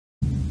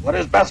What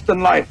is best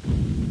in life?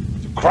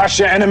 To crush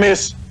your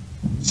enemies,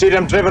 see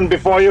them driven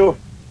before you,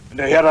 and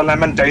to hear the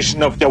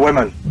lamentation of their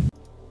women.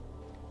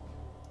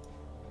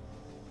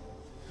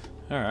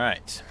 All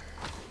right.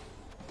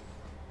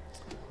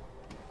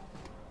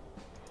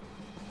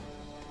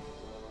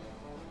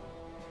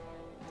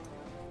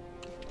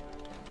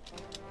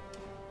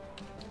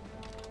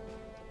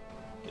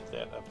 Get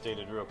that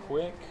updated real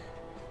quick.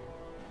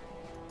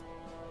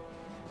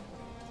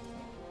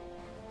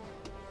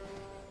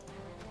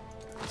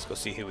 Let's go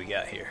see who we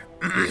got here.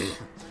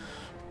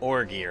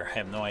 ORC, I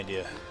have no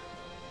idea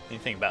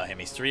anything about him.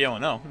 He's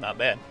 3-0-0, not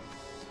bad.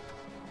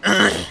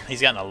 He's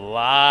gotten a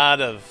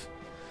lot of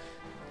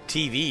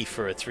TV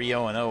for a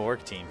 3-0-0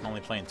 ORC team,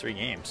 only playing 3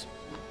 games.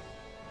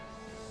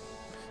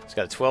 He's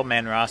got a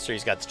 12-man roster.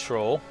 He's got the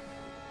Troll.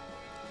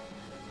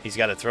 He's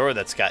got a thrower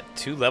that's got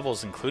 2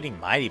 levels, including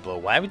Mighty Blow.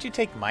 Why would you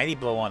take Mighty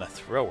Blow on a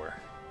thrower?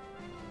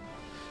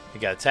 He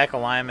got a tackle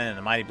lineman and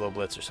a Mighty Blow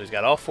blitzer. So he's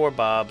got all 4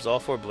 Bobs, all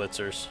 4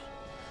 blitzers,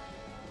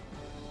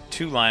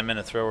 2 linemen,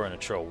 a thrower, and a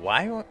Troll.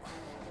 Why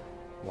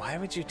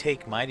would you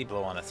take Mighty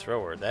Blow on a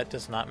thrower? That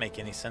does not make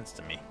any sense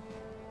to me.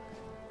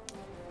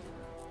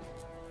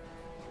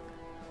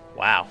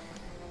 Wow.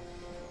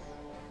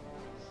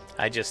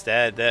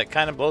 That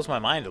kind of blows my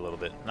mind a little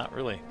bit. Not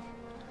really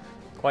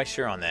quite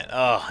sure on that.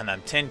 Oh, and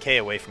I'm 10K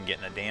away from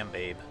getting a damn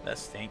babe. That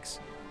stinks.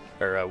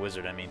 Or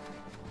wizard, I mean.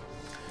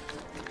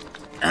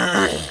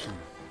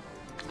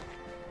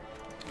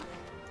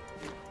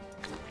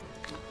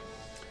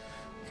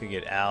 Could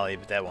get Alley,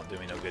 but that won't do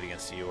me no good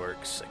against the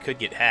Orcs. I could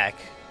get Hack.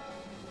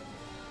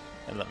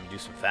 That'd let me do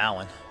some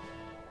fouling.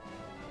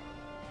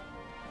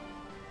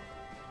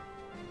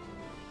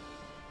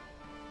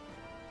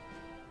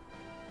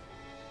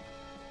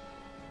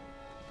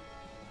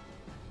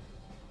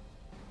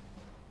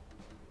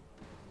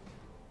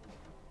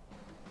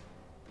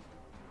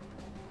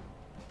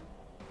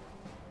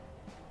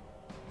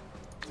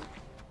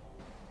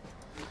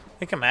 I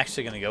think I'm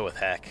actually going to go with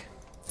Hack.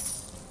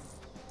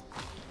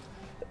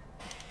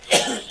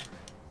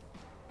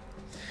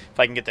 If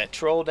I can get that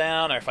Troll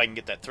down, or if I can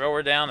get that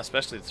Thrower down,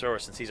 especially the Thrower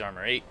since he's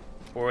Armor 8,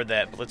 or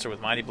that Blitzer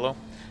with Mighty Blow.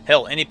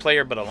 Hell, any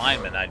player but a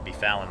lineman, I'd be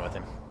fouling with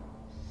him.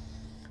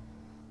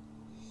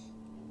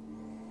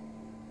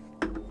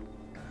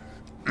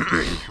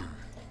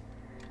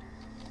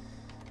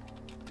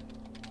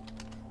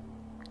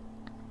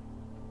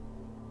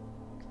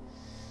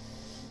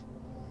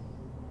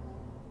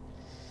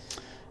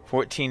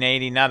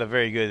 $1480, not a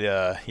very good,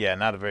 yeah,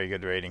 not a very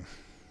good rating.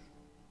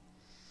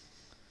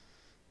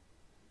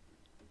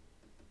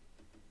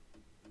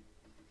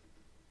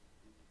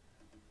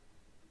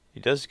 He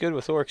does good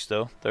with Orcs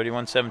though,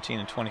 31, 17,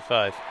 and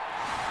 25.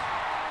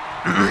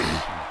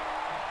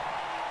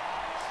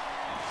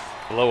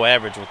 Below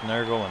average with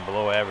Nurgle and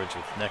below average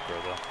with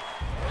Necro though.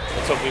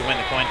 Let's hope we win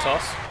the coin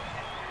toss,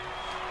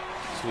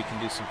 so we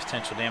can do some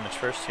potential damage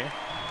first here.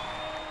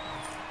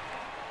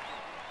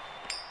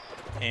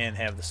 And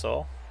have the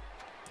Saw.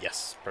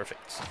 Yes,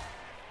 perfect.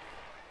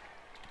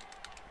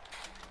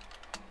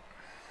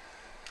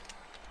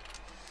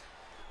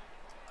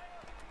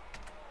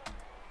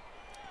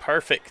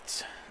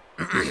 Perfect.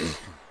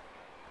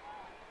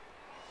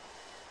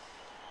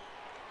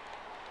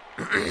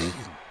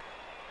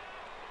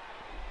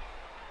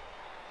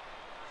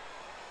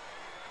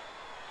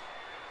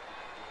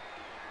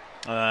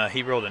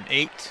 He rolled an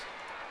 8.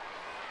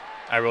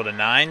 I rolled a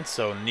 9,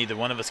 so neither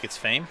one of us gets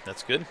fame.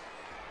 That's good.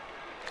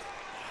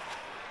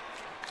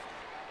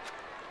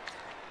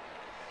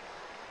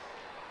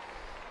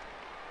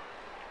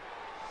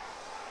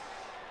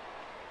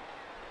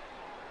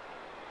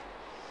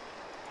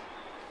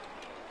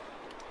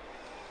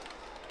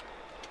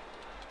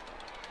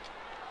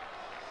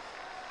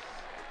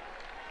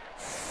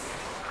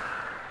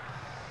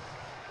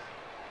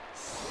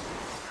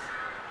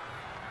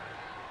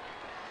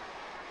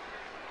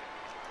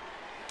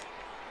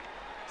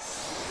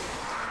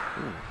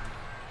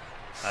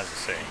 I was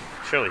going to say,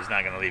 surely he's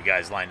not going to leave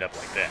guys lined up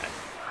like that.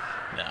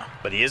 No,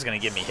 but he is going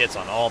to give me hits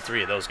on all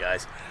 3 of those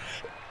guys.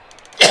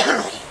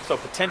 So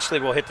potentially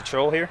we'll hit the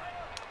Troll here.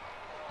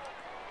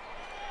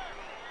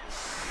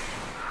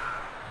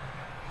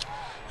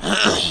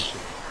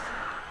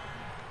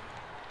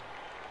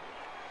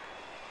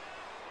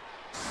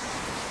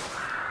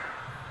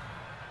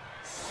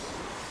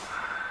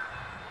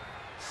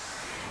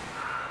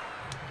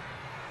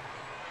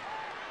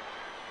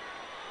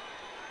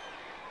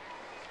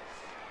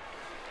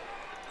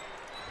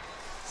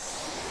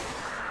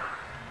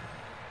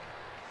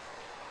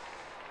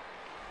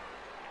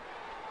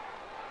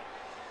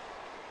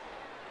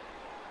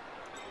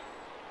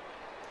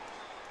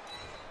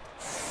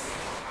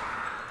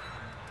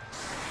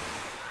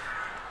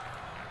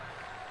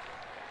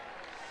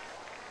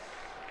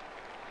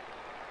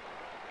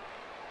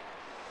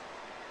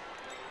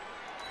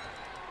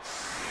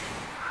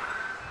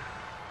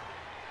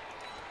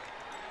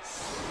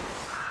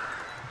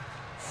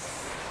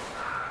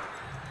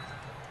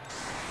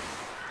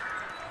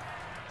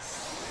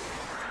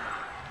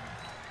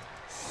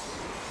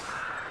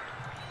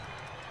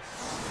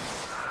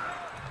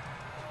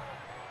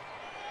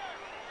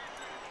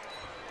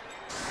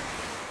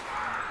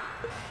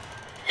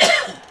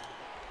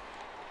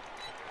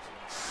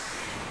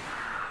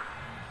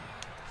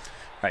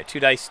 Alright,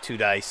 2 dice, 2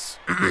 dice.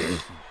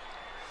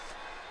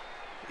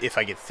 If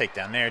I get to take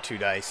down there, 2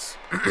 dice.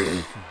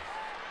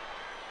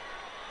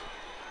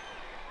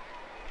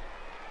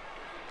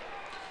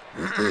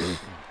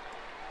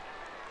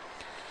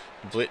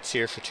 Blitz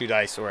here for 2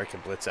 dice, or I can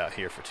blitz out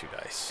here for 2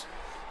 dice.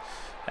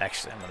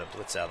 Actually, I'm going to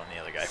blitz out on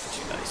the other guy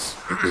for 2 dice.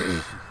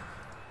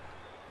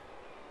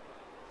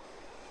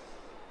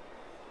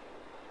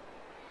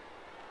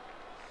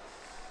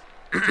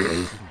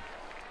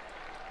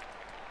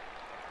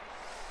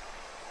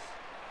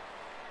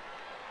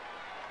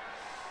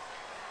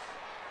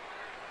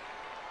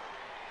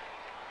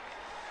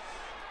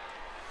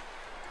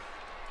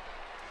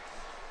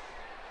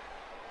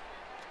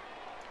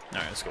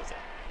 Alright, let's go with that.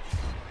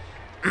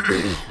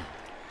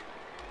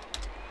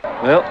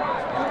 Well,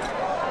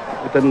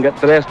 it didn't get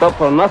dressed up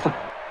for nothing.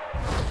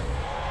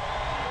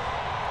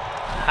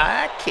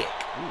 High kick.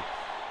 Ooh.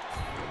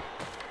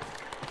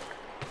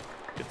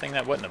 Good thing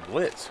that wasn't a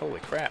blitz.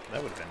 Holy crap,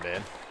 that would have been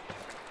bad.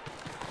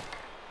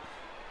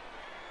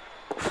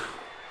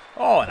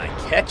 Oh, and I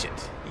catch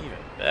it. Even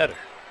better.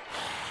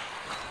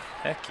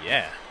 Heck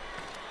yeah.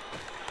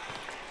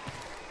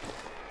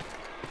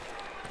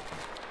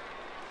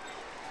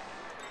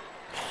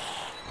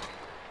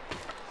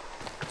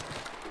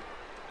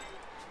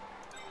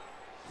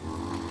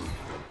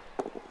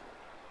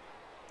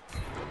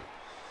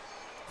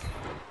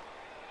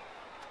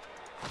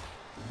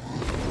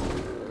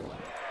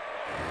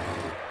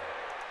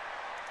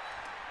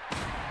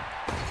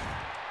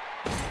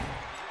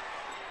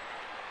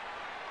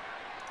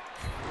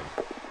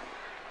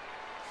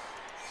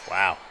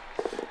 Wow.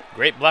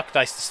 Great block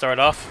dice to start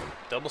off.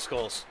 Double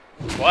skulls.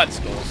 Quad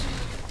skulls.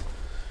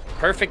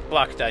 Perfect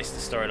block dice to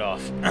start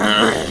off.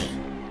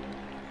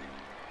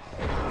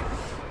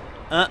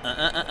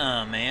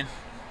 Man.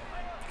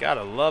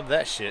 Gotta love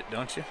that shit,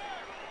 don't you?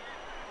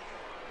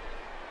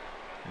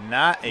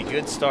 Not a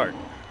good start.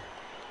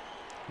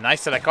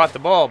 Nice that I caught the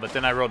ball, but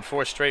then I rolled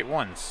 4 straight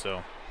ones,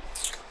 so...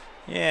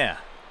 yeah.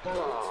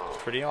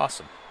 Pretty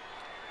awesome.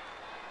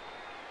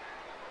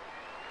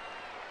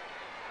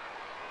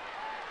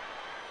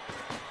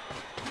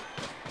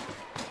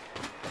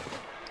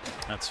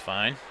 That's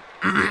fine.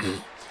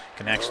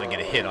 Can actually get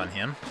a hit on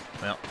him.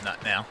 Well,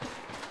 not now.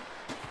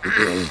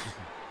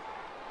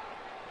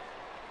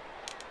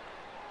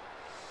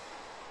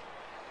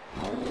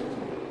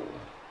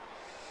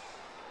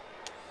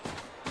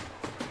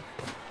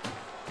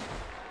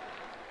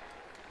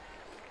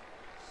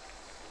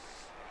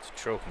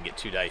 Troll can get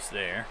 2 dice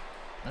there.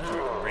 Or we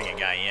can bring a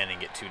guy in and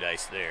get 2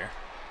 dice there.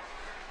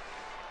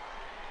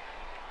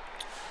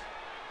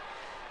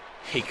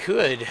 He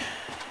could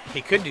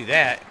do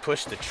that,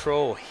 push the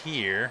troll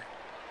here,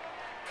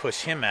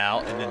 push him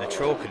out, and then the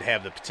troll could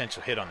have the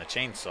potential hit on the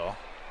chainsaw.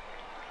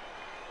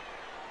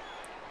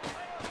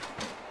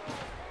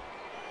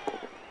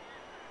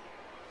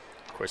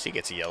 Of course, he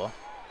gets a yellow.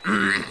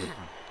 It's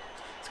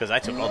because I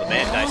took all the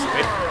bad dice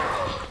away.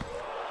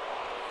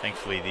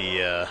 Thankfully,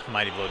 the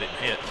Mighty Blow didn't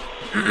hit.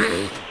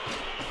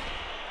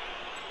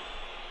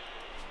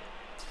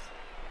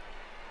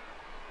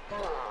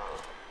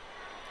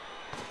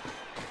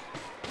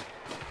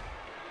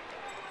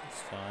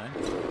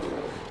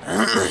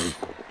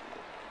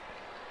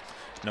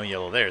 No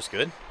yellow there is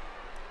good.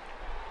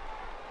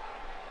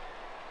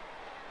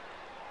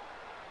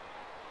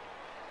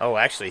 Oh,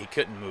 actually, he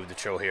couldn't move the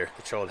troll here.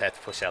 The troll would have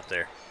to push out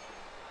there.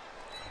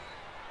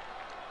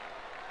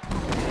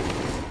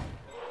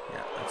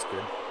 Yeah, that's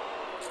good.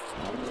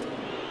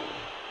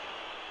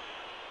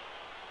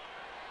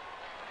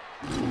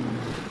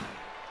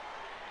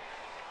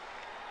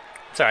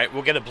 It's alright,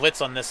 we'll get a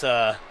blitz on this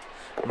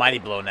Mighty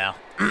Blow now.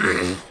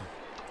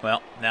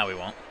 Well, now we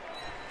won't.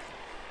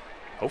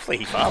 Hopefully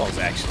he follows,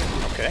 actually.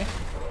 Okay.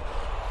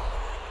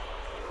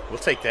 We'll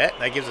take that.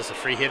 That gives us a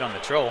free hit on the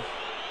troll.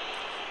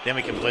 Then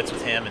we can blitz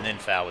with him and then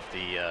foul with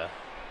the...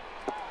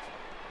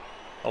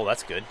 Oh,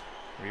 that's good.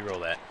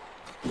 Reroll that.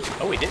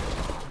 Oh, we did.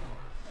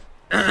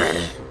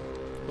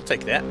 We'll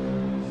take that.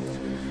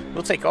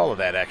 We'll take all of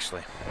that,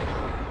 actually.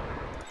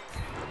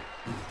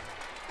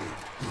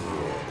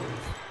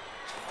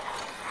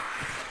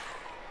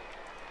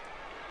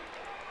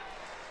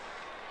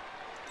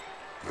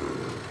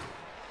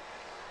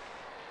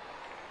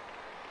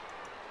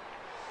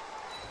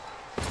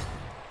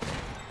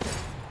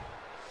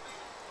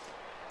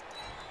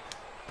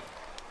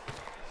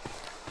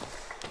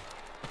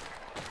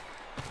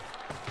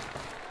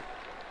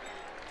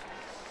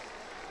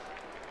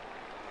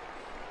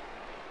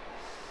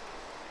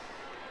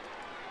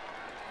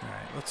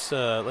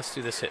 Let's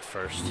do this hit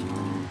first.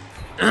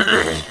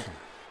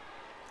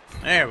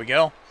 There we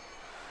go.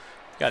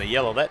 Got a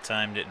yellow that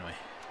time, didn't we?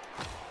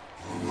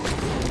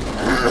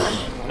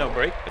 No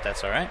break, but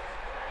that's all right.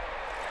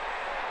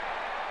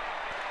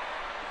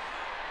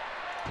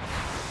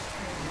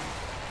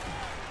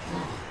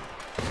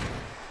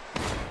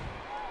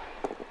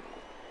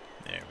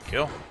 There we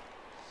go.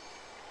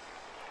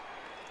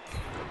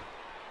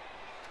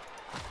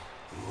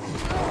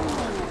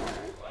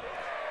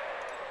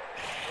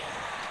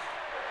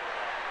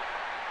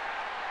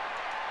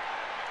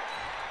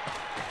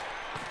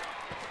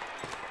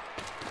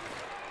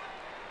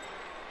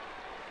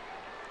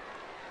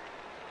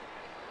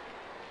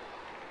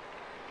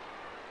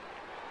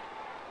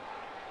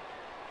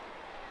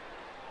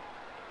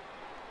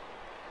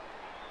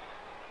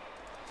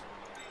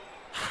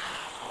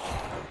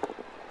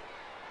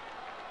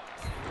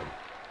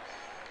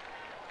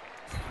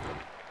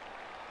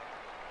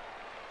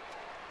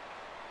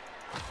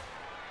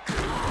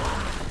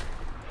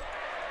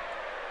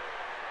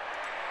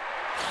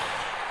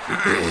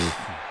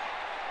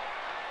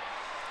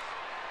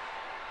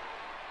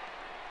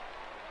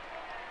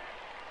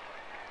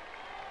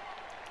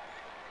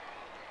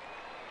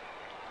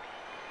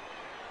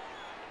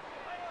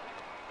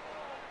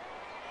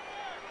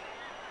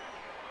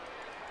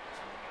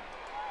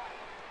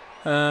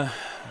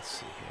 Let's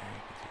see here.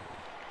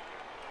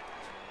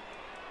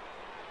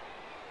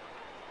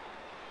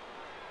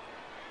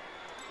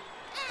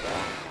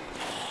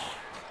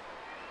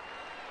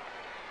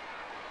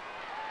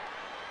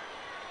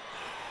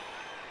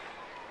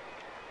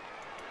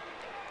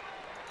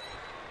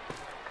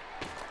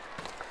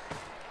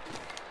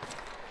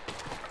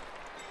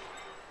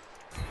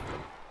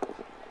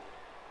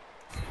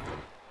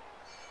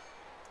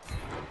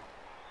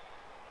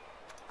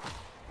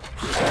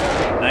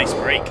 Nice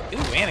break.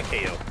 Ooh, and a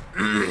KO.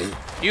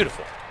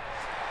 Beautiful.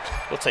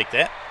 We'll take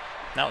that.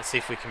 Now let's see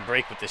if we can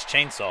break with this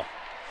chainsaw.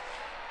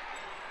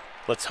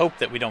 Let's hope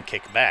that we don't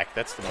kick back.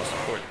 That's the most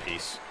important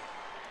piece.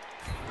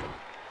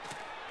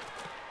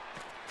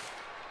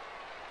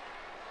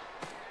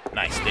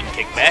 Nice. Didn't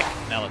kick back.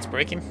 Now let's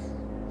break him.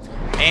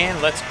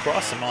 And let's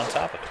cross him on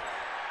top of it.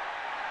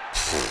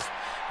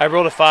 I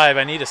rolled a 5.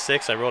 I need a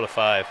 6. I rolled a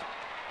 5.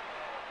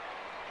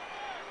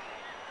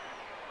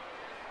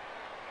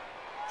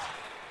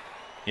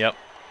 Yep.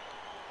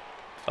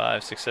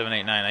 5, 6, 7,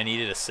 8, 9. I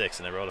needed a 6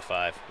 and I rolled a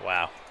 5.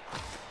 Wow.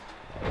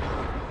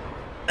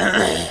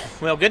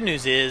 Well, good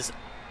news is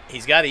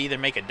he's got to either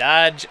make a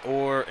dodge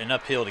or an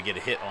uphill to get a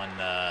hit on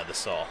the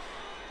saw.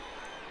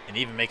 And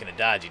even making a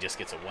dodge, he just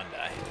gets a 1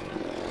 die.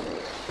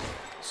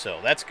 So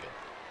that's good.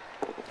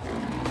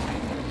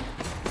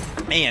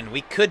 And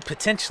we could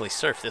potentially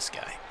surf this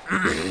guy,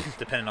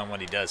 depending on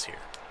what he does here.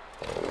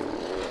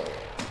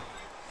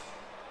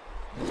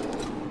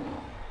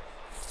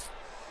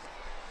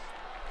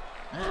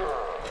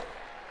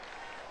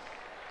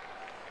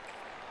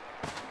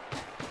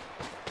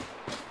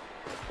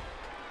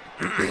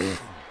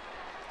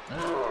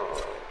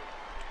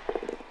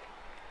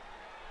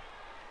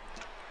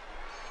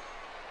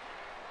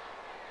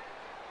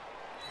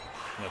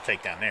 No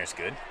takedown there is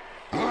good.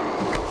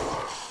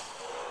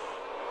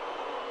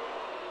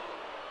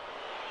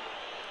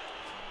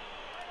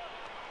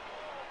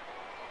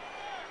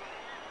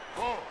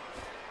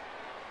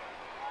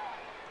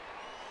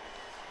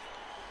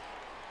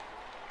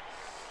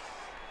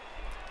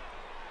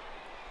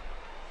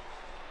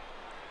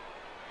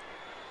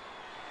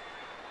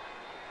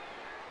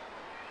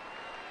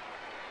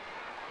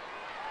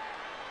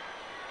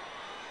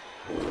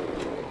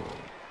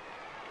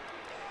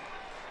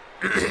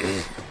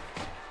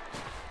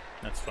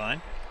 That's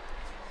fine.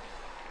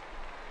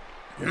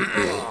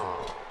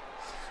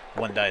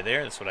 1 die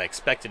there. That's what I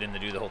expected him to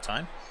do the whole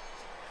time.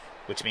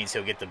 Which means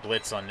he'll get the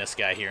blitz on this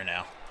guy here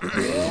now. With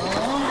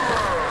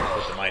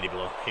the mighty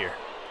blow here.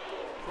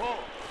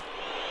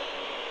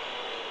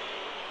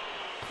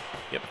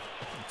 Yep.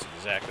 That's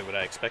exactly what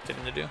I expected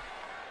him to do.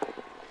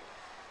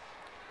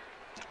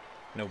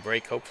 No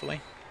break,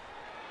 hopefully.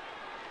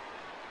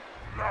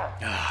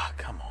 Ah,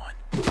 come on.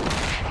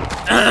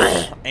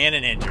 And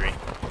an injury.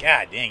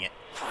 God dang it.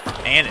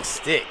 And it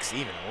sticks.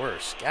 Even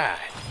worse. God.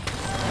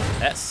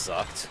 That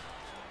sucked.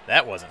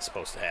 That wasn't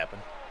supposed to happen.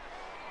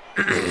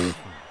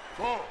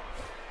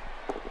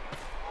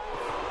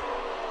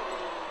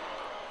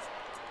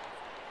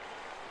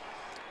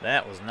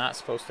 That was not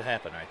supposed to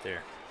happen right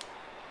there.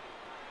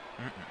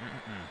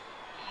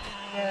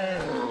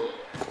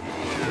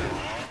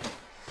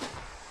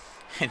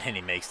 And then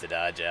he makes the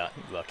dodge out.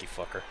 You lucky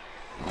fucker.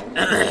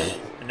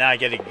 And now I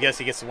guess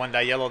he gets the 1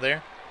 die yellow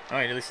there. Oh,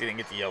 at least he didn't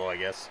get the yellow, I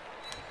guess.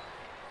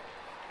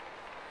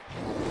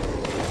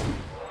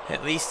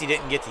 At least he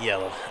didn't get the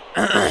yellow.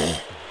 Let's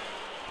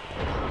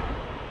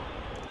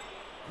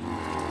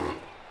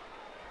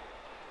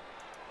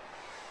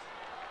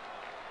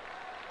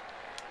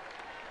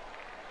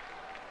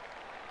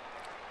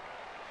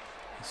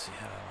see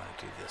how I want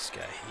to do this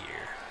guy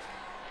here.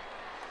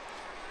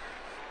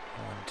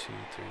 1, 2,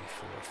 3,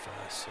 4,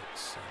 5, 6,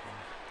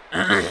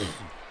 7.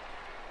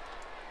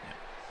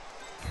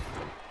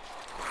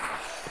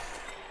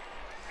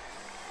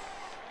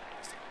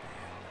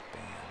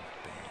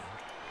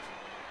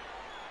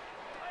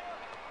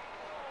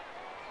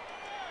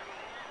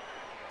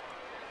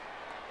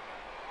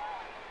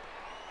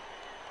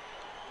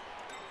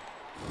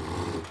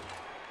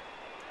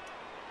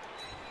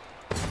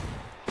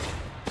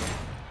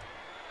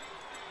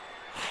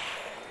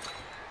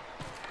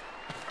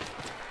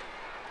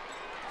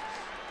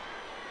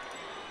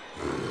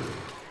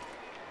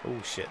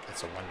 Oh shit,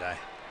 that's a 1 die.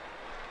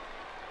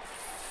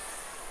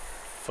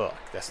 Fuck,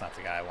 that's not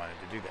the guy I wanted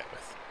to do that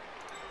with.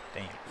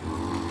 Damn.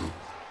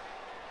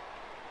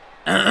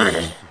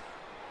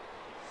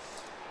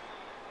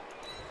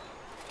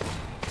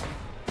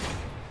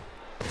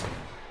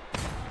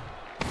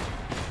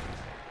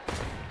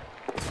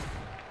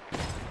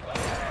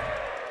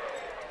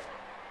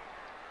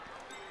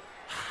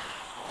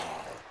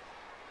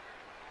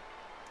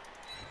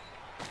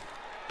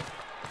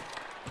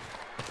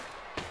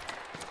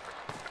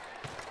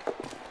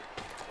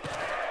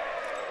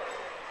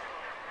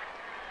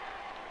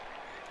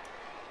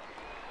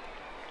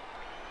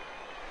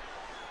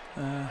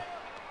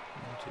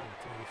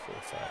 3,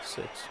 4, 5, 6.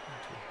 1, 2,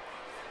 3,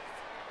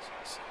 4,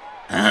 5, 6,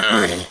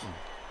 7.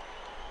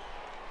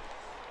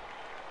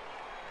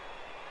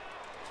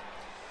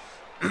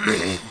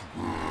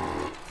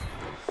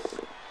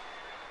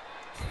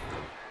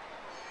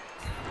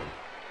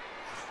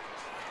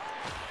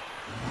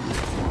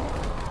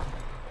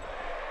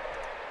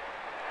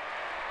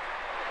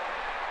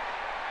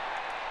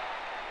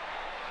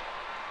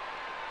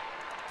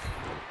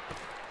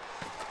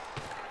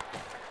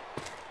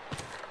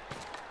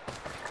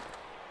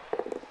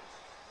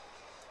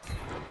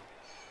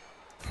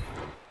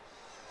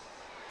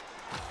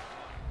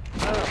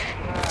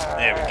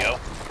 There we go.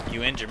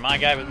 You injure my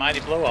guy with Mighty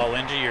Blow, I'll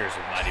injure yours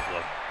with Mighty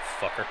Blow.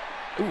 Fucker.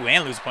 Ooh,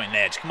 and lose a point in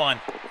edge. Come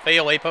on.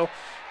 Fail, Apo.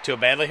 To a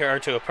badly or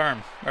to a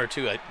perm. Or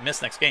to a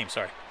miss next game,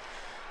 sorry.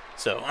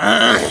 So,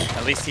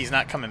 at least he's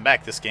not coming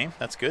back this game.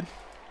 That's good.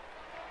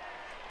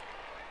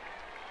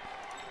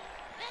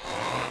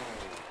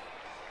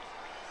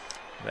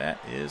 That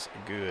is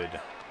good.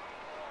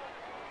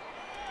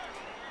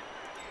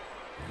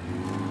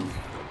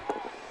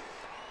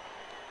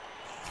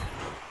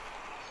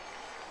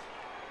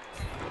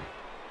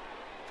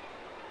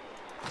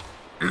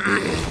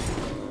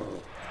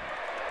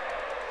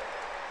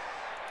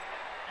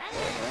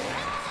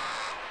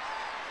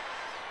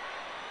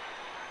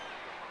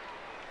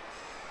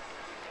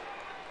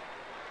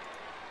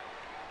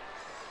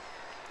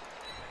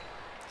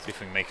 See if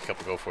we can make a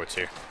couple go for it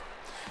here.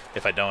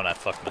 If I don't, I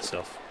fuck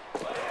myself.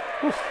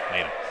 Whew,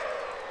 made him.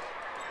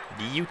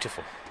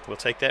 Beautiful. We'll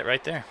take that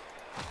right there.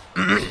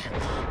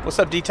 What's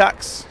up,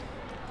 Detox?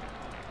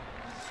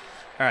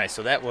 Alright,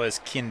 so that was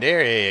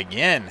Kindere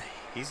again.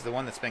 He's the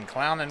one that's been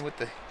clowning with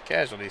the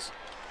casualties.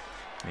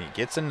 And he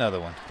gets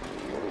another one.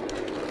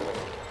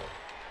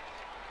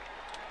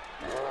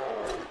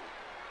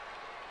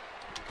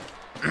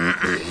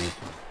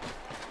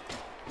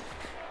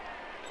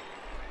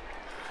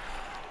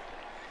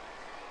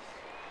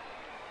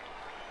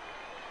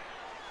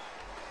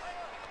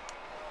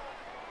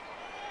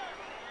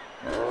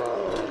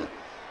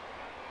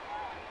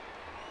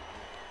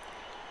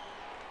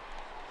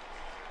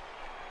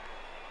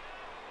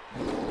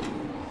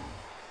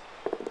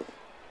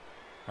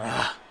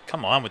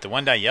 Come on with the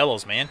 1-die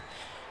yellows, man.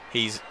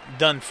 He's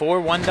done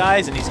 4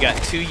 1-dies and he's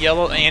got 2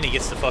 yellow, and he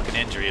gets the fucking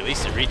injury. At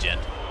least a regen.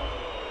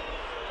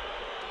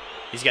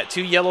 He's got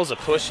 2 yellows, a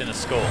push, and a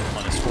skull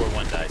on his 4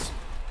 1-dies.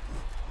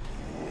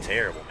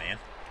 Terrible, man.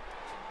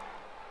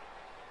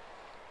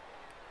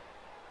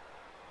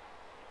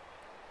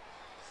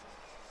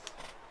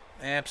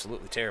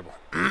 Absolutely terrible.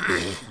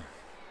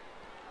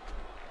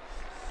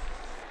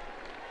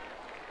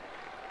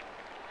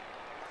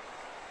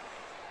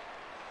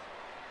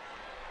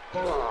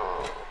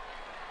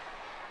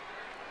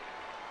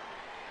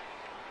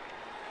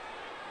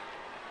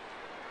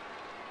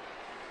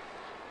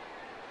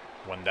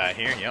 One die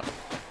here, yep.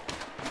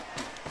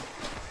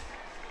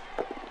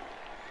 I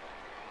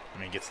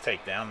mean, he gets a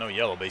takedown. No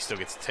yellow, but he still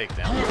gets a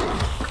takedown.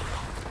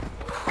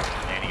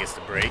 And he gets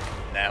the break.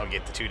 Now we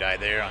get the 2-die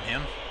there on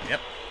him.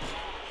 Yep.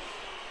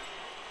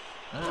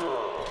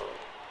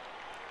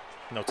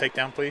 No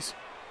takedown, please.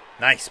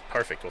 Nice.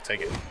 Perfect. We'll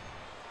take it.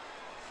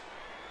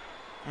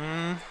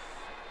 You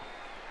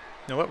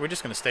know what? We're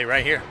just going to stay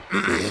right here.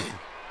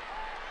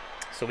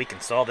 So we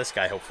can saw this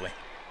guy, hopefully.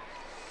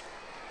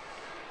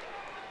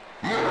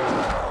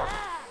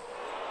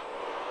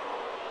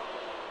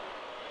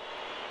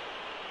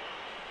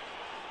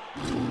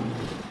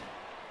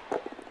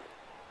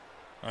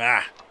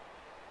 Ah.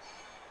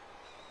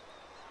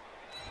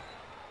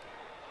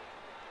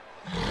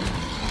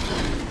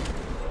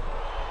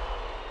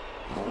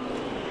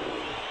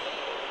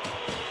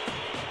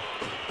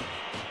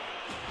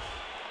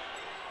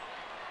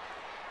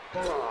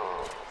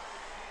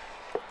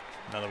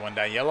 Another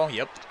 1-die yellow,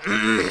 yep.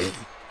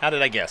 How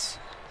did I guess?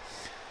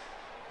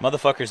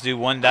 Motherfuckers do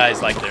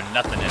 1-dies like they're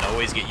nothing and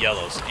always get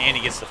yellows. And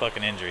he gets the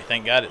fucking injury.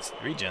 Thank God it's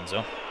regens,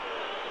 though.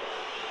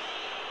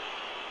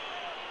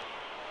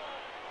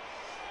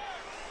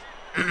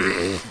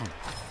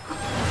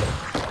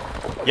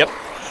 Yep.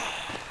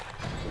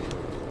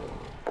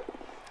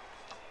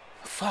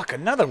 Fuck,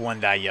 another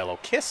 1-die yellow.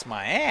 Kiss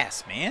my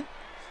ass, man.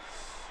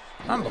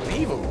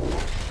 Unbelievable.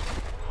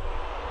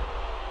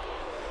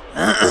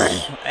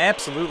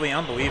 Absolutely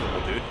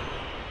unbelievable, dude.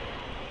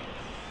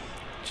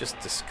 Just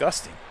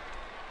disgusting.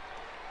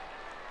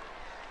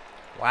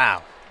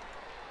 Wow.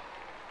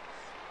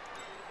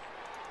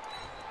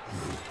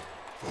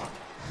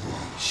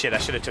 Shit, I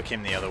should have took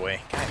him the other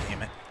way. God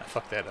damn it. I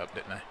fucked that up,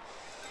 didn't I?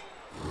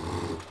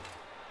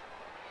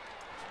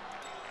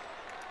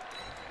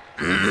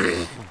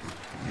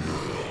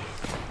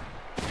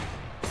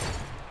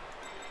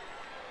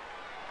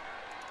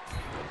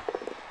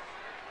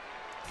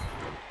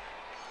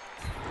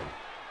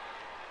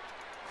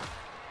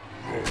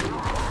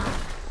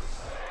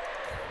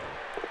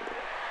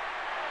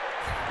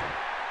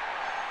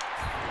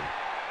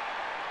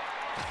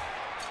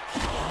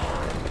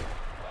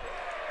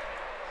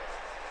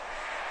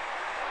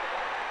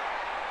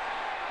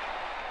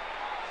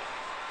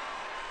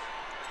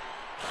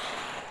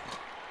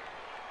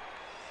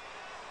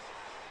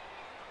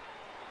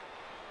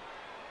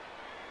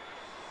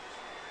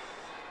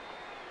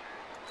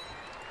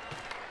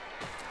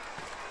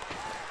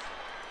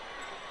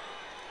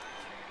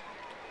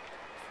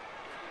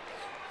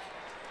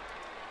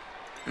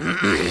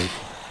 Alright,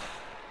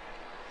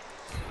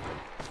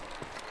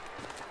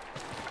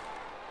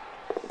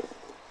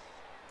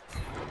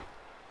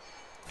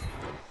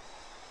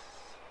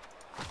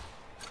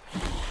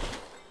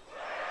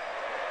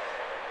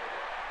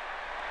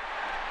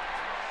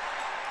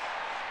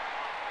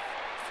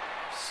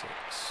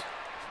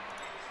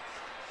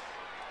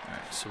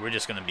 so we're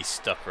just going to be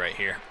stuck right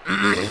here.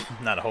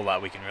 Not a whole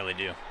lot we can really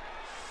do.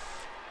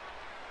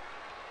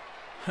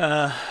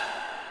 I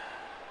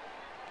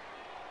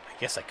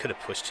guess I could have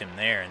pushed him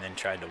there and then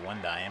tried to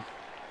one-die him.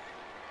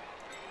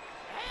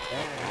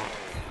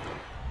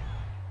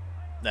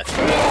 That's the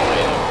better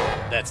play.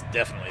 That's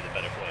definitely the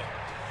better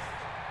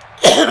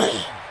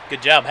play.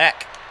 Good job,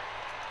 Hack.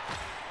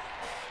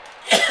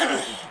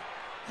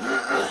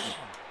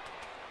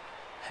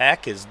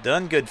 Hack has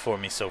done good for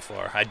me so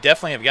far. I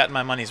definitely have gotten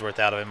my money's worth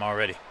out of him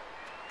already.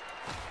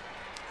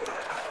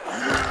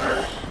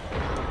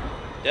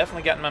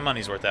 Definitely gotten my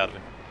money's worth out of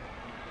him.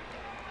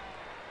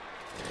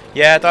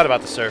 Yeah, I thought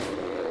about the surf.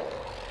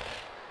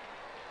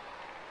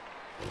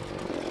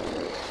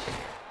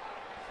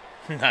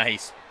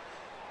 Nice.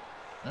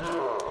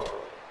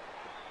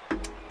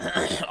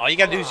 All you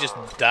gotta do is just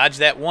dodge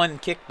that one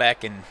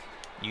kickback, and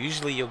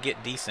usually you'll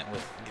get decent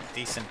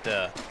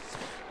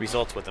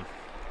results with them.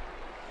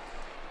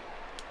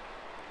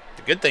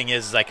 The good thing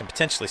is I can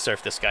potentially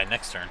surf this guy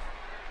next turn.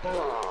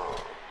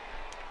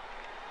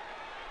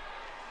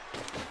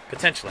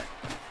 Potentially.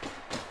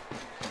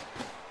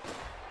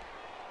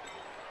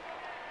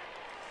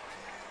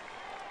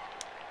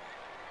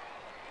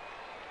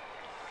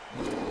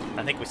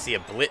 I think we see a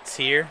blitz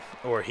here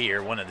or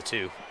here, one of the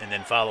two, and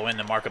then follow in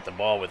to mark up the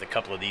ball with a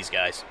couple of these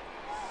guys.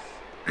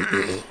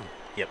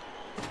 Yep.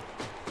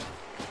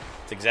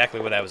 That's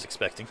exactly what I was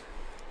expecting.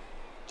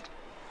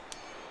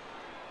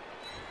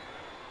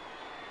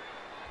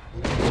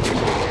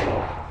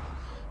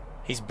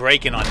 He's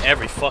breaking on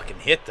every fucking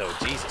hit, though.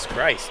 Jesus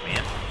Christ,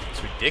 man.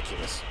 It's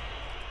ridiculous.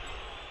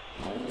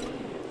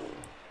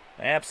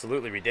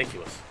 Absolutely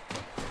ridiculous.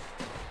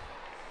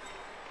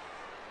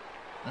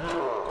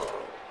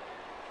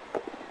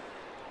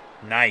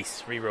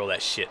 Nice. Reroll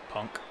that shit,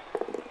 punk.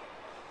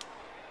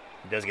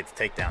 He does get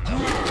the takedown, though.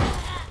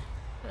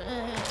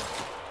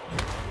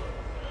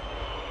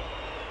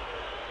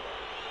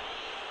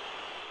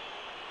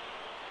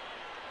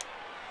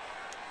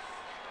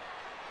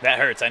 That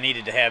hurts. I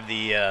needed to have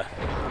the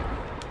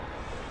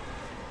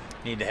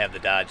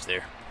dodge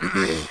there.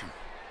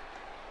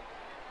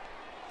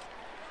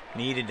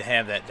 Needed to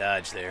have that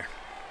dodge there.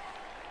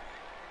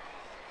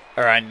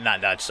 Or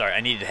not dodge, sorry.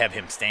 I needed to have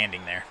him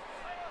standing there.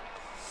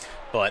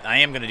 But I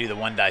am going to do the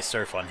one-die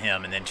surf on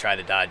him and then try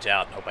to dodge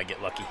out and hope I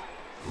get lucky.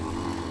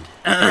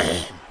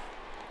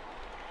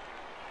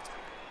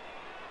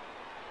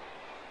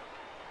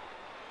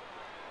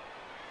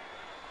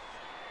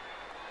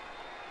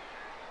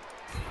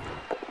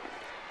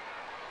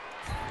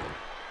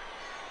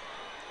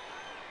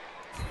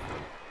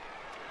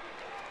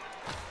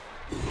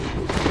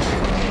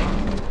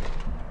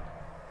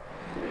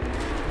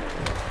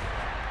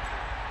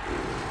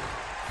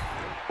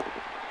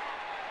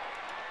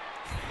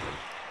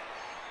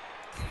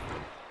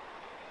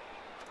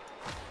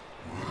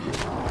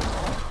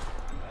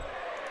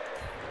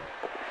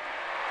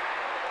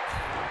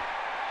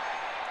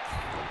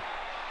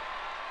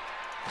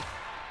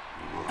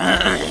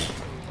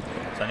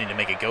 So I need to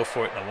make a go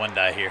for it in a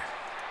one-die here.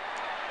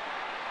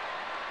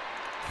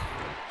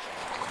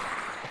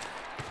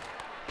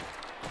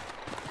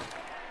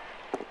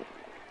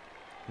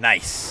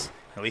 Nice.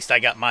 At least I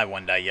got my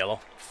one-die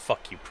yellow.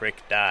 Fuck you,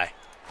 prick. Die.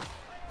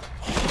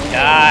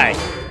 Die!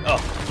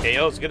 Oh,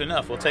 KO's good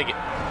enough. We'll take it.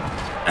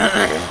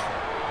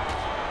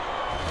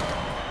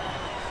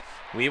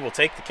 We will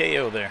take the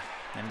KO there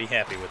and be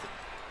happy with it.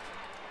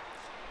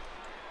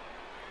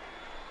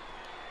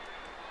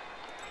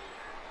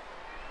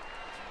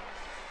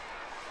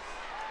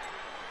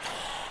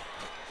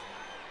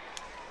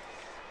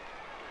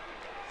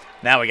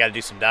 Now we got to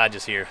do some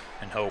dodges here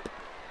and hope.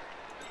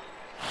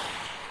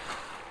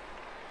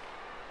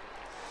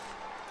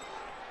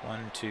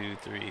 One, two,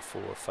 three,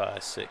 4,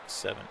 5, 6,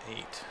 7,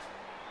 8.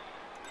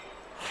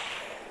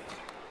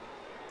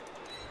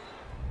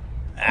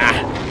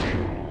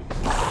 Ah!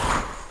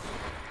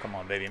 Come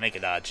on, baby, make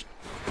a dodge.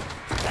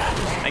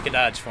 Make a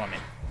dodge for me.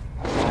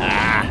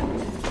 Ah!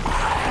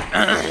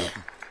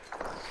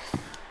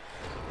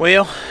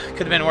 Well, could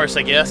have been worse,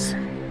 I guess.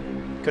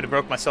 Could have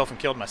broke myself and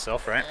killed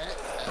myself, right?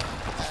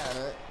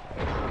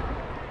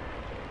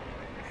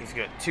 He's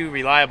got 2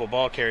 reliable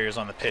ball carriers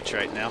on the pitch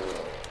right now.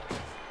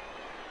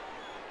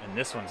 And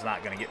this one's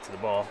not going to get to the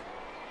ball.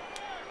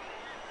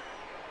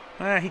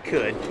 He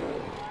could.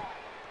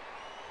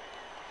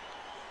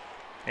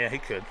 Yeah, he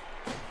could.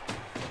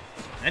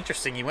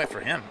 Interesting, he went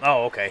for him.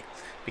 Oh, okay.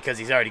 Because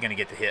he's already going to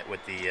get the hit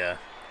with the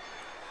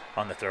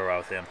on the throw out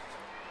with him.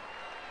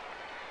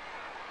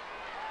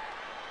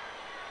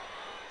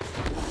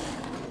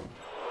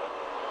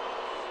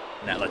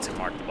 And that lets him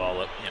mark the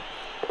ball up. Yep.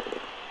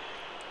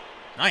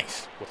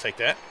 Nice. We'll take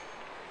that.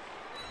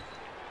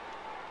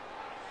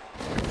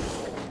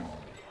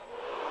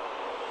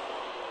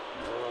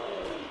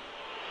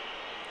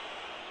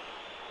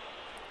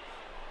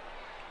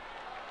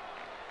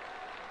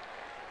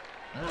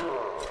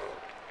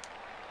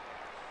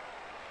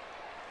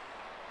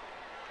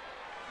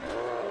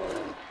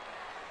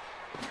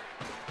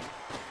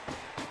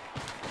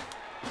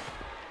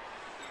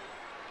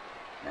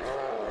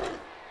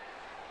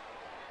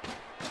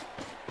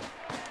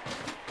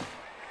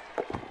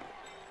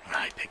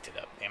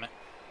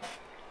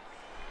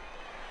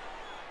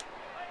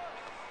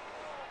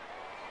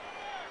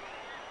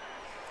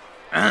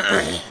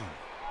 Oh,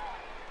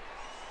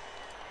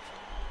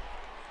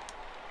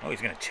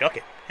 he's gonna chuck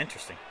it.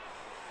 Interesting.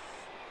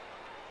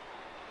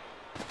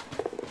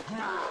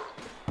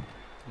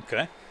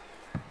 Okay.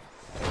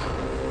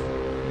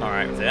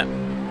 Alright with that.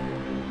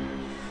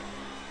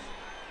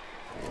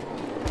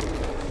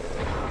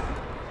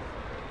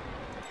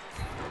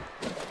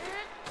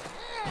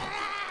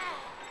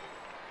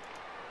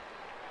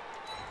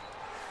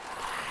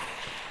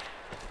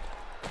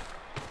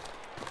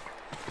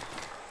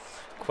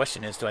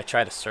 Question is, do I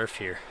try to surf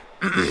here?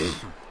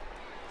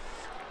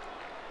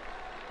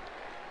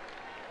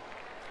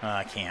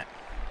 I can't.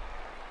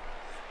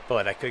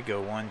 But I could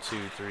go 1,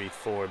 2, 3,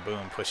 4,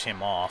 boom, push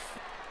him off.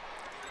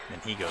 Then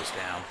he goes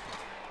down.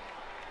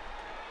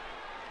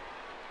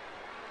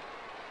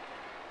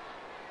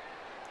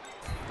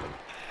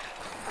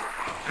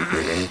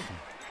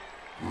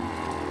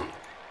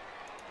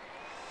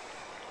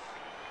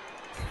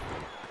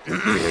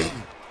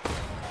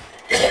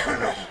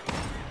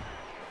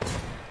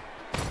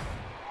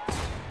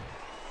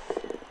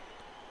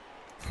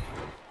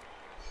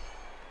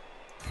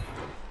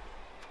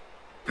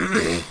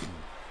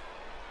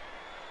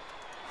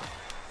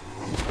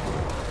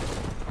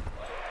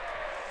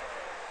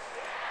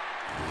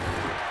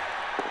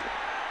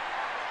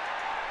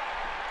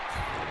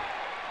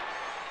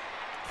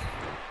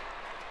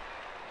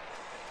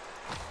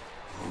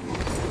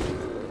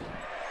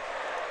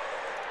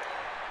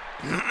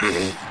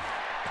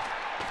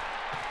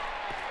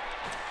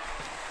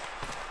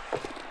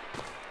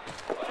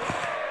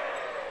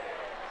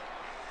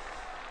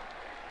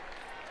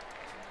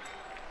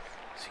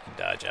 So you can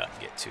dodge out and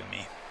get to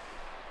me.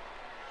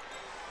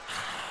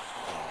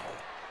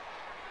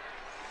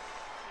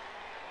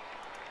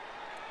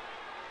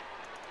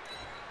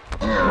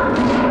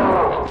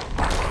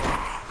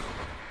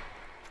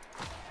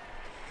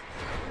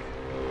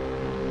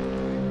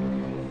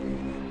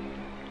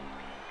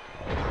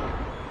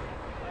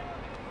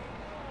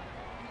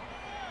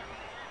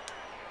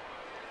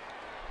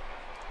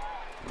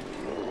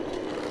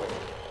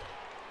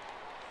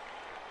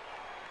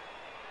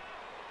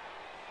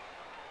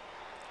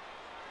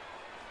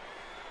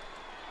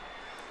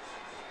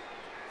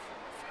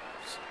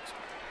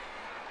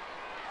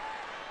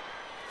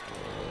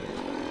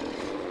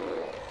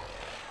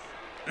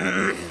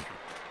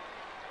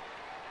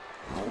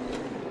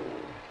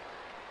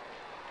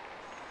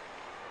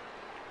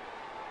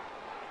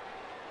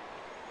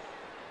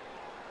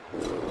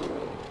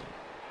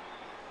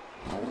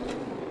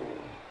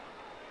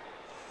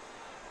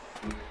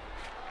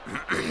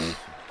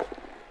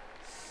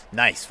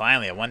 Nice,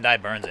 finally a 1 die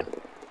burns him.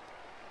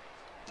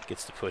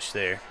 Gets the push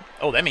there.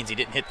 Oh, that means he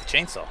didn't hit the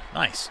chainsaw.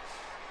 Nice.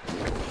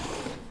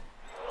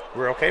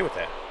 We're okay with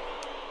that.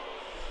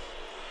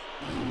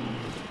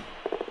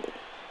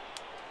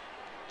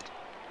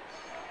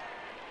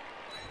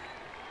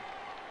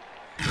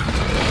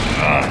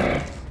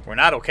 We're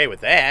not okay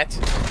with that.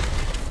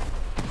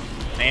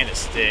 Man, it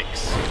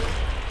sticks.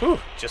 Whew,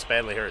 just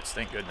badly hurts,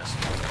 thank goodness.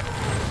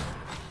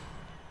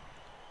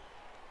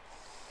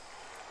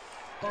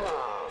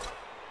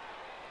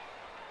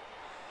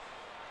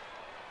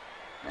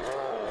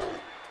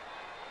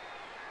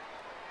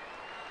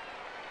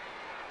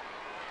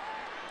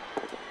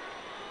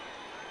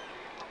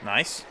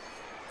 Nice.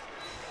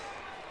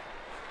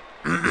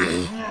 I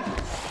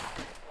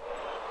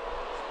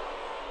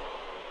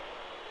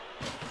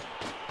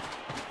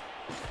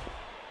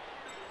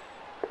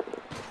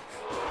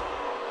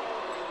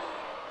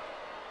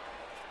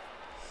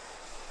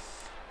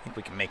think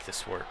we can make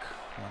this work.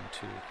 1,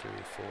 2, 3,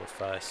 4,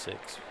 5,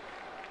 6.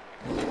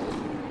 4, 5,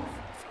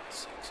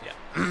 6, yeah.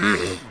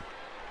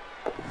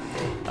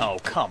 Oh,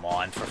 come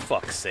on, for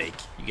fuck's sake.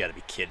 You gotta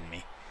be kidding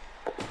me.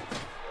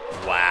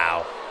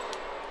 Wow.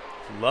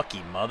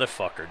 Lucky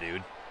motherfucker,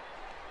 dude.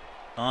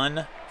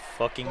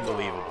 Unfucking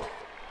believable.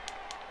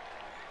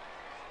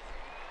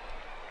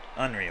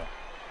 Unreal.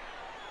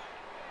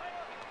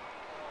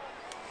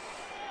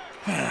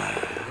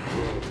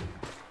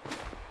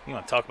 You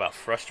want to talk about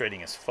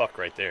frustrating as fuck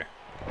right there.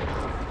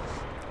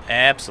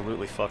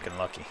 Absolutely fucking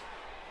lucky.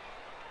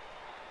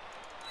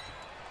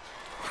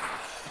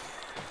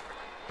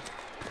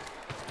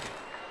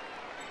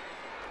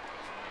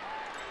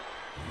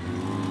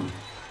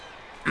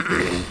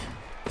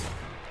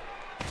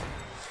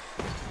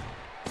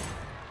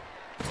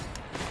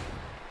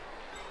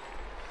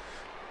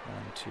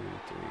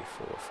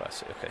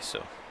 Okay,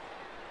 so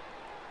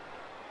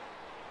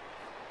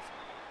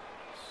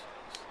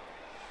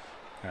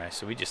alright,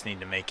 so we just need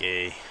to make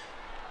a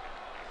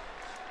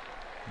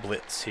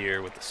blitz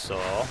here with the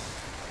saw.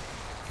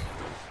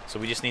 So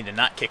we just need to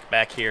not kick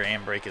back here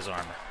and break his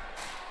armor.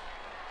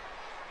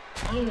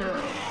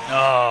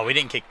 Oh, we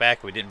didn't kick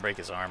back, we didn't break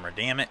his armor.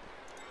 Damn it.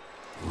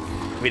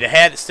 We'd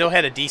have still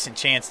had a decent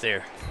chance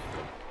there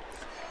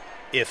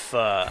if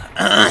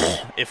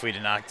if we'd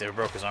have knocked or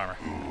broke his armor.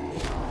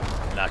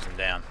 Knocked him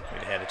down.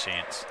 We'd have had a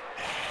chance.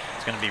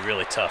 It's going to be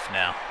really tough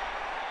now.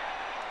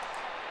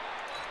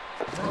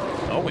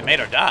 Oh, we made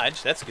our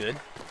dodge. That's good.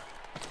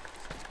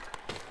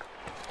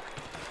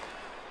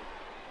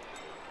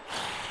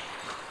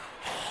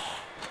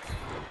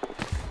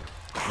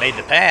 Made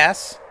the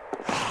pass.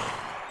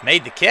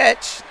 Made the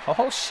catch.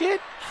 Oh, shit.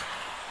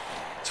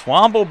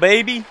 Twomble,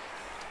 baby.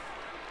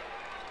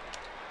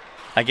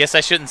 I guess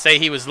I shouldn't say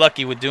he was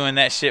lucky with doing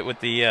that shit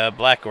with the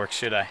Black Orc,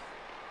 should I?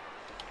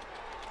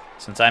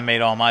 Since I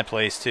made all my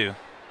plays, too.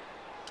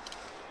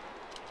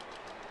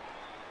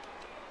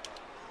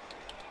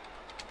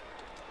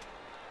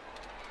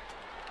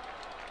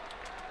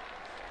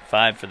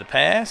 Five for the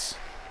pass.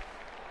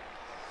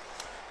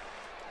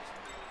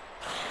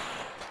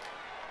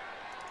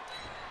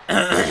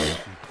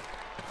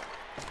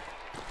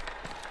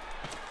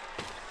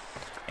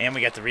 And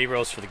we got the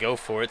rerolls for the go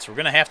for it, so we're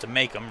going to have to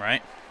make them,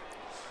 right?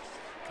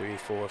 3,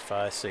 4,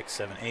 5, 6,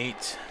 7,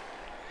 8.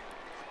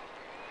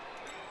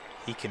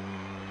 He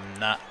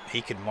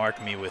can mark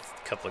me with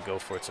a couple of go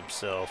for it's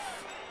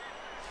himself.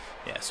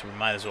 Yeah, so we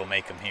might as well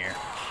make them here.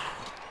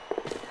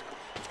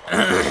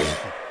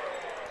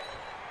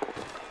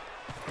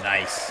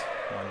 Nice.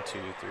 1, 2,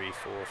 3,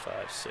 4,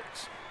 5,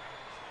 6.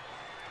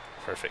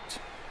 Perfect.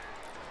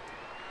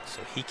 So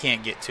he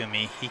can't get to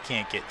me. He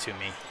can't get to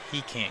me.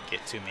 He can't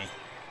get to me.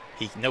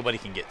 Nobody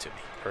can get to me.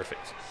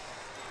 Perfect.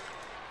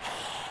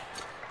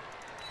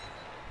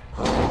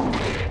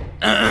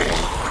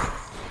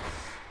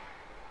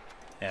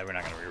 Yeah, we're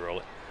not going to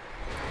reroll it.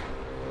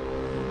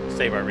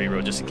 Save our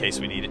reroll just in case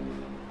we need it.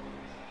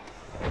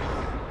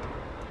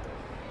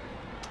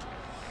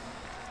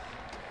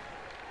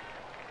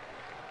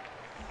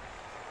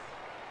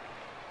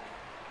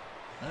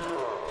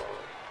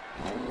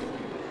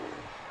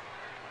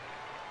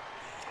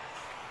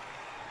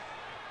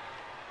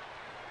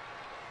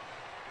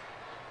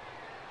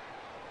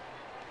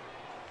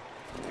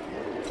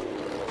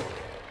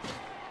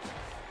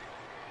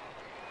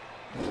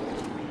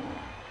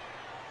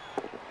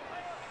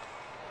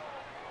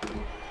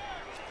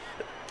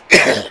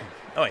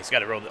 Oh, he's got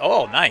to roll.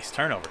 Oh, nice.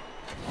 Turnover.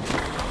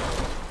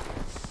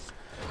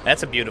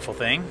 That's a beautiful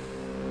thing.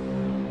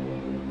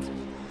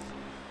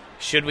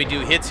 Should we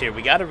do hits here?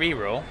 We got to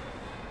reroll.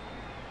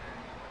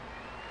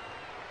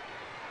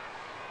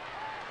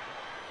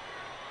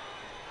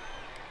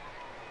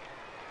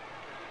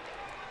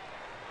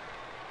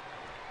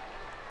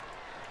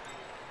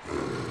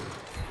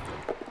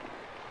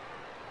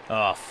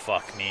 Oh,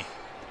 fuck me.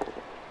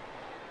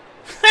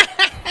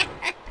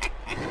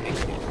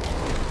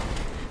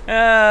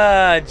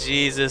 Ah,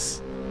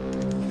 Jesus.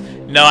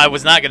 No, I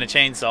was not going to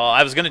chainsaw.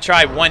 I was going to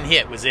try one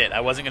hit was it.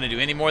 I wasn't going to do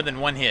any more than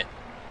one hit.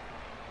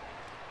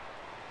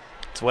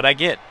 That's what I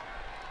get.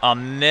 I'll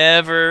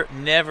never,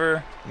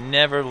 never,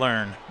 never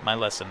learn my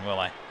lesson, will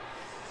I?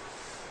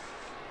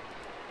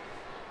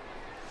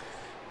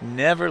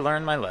 Never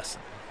learn my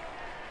lesson.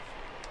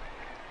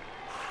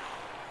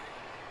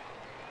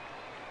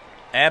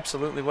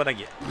 Absolutely what I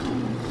get.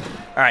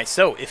 Alright,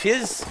 so if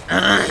his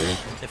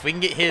if we can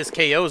get his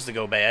KOs to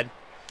go bad,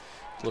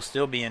 we'll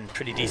still be in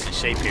pretty decent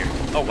shape here.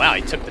 Oh wow,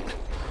 he took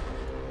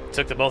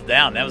the both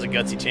down. That was a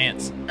gutsy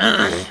chance.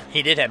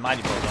 He did have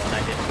Mighty Blow though, and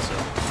I didn't,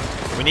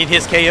 so we need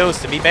his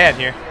KOs to be bad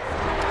here.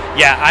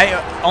 Yeah,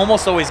 I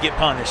almost always get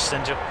punished,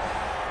 Sinjil.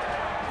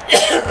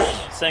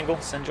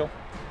 Sinjil.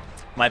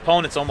 My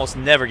opponents almost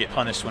never get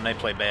punished when they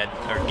play bad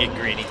or get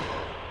greedy.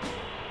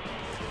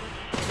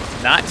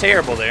 Not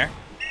terrible there.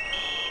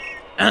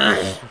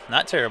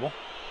 Not terrible.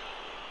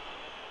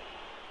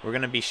 We're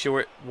going to be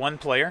short one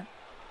player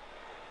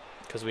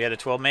because we had a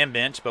 12-man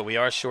bench, but we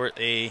are short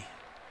a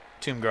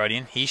Tomb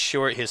Guardian. He's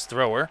short his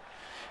thrower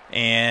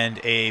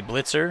and a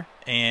blitzer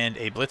and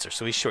a blitzer.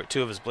 So he's short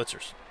 2 of his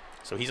blitzers.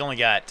 So he's only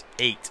got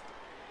 8.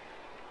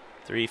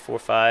 3, 4,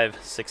 5,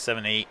 6,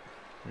 7, 8,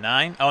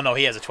 9. Oh, no,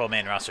 he has a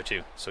 12-man roster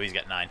too. So he's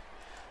got 9.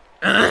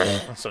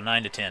 So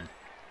 9 to 10.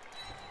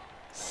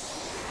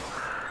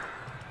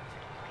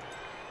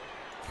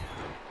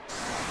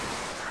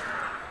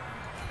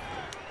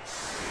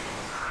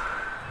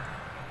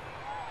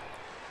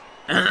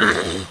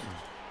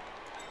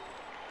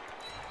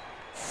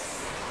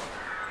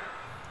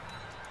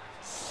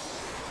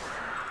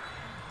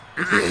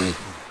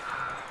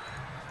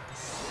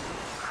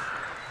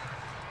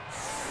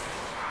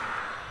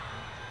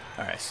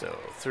 Alright, so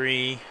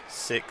 3,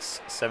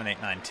 6, 7,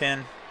 8, 9, 10.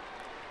 I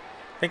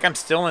think I'm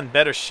still in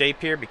better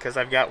shape here because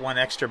I've got one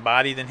extra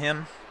body than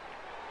him.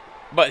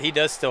 But he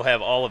does still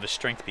have all of his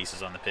strength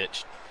pieces on the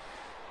pitch.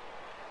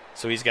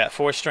 So he's got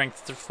 4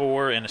 strength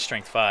 4 and a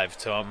strength 5.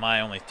 So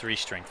my only 3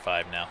 strength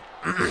 5 now.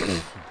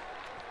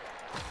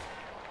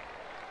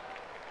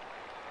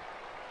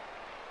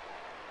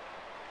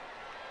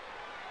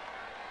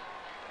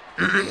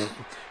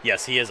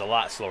 Yes, he is a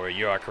lot slower.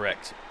 You are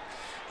correct.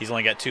 He's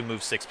only got 2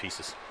 move 6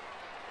 pieces.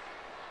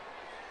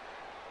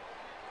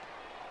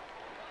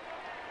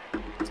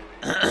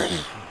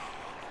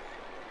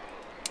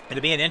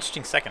 It'll be an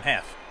interesting second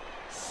half.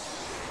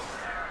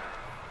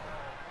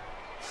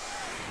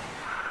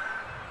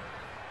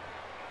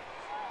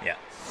 Yeah.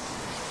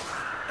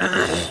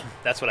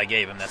 That's what I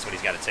gave him. That's what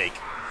he's got to take.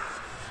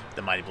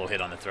 The Mighty Blow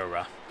hit on the throw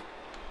raw.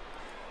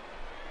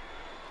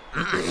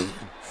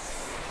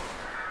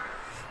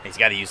 He's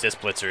got to use this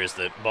blitzer as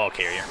the ball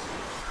carrier.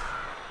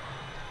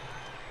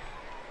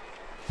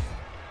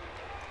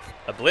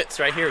 A blitz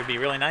right here would be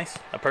really nice.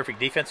 A perfect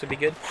defense would be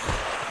good.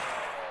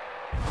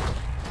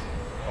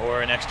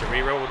 Or an extra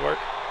reroll would work.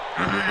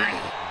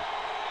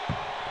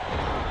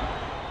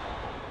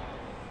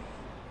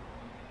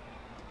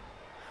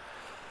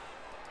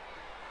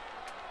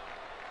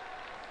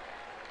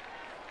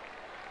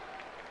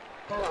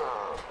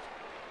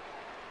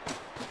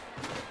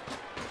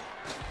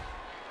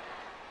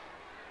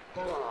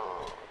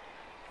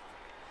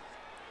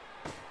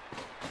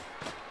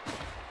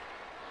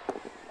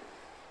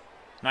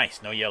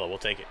 Nice, no yellow, we'll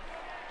take it.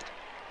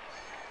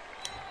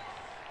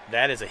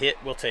 That is a hit,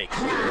 we'll take.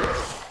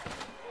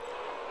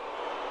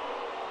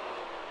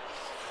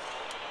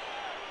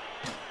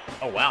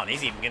 Oh wow, and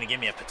he's even gonna give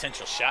me a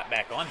potential shot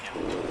back on him.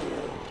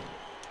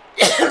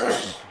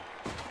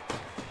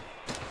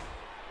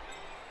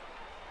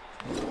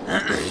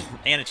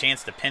 And a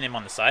chance to pin him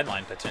on the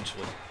sideline,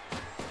 potentially.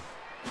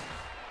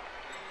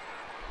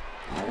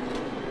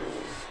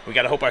 We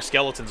gotta hope our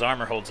skeleton's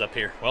armor holds up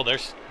here. Well,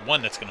 there's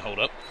one that's gonna hold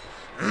up.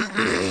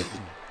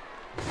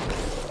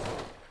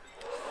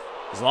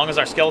 As long as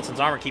our skeleton's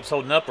armor keeps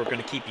holding up, we're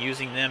gonna keep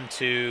using them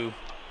to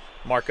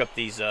mark up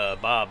these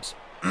bobs.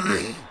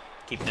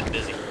 Keep them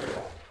busy.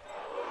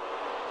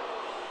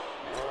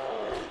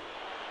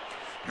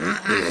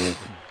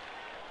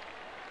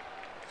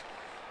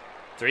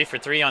 Three for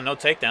 3 on no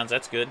takedowns,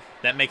 that's good.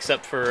 That makes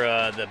up for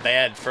the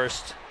bad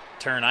first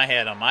turn I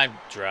had on my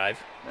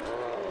drive.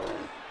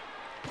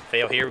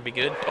 Fail here would be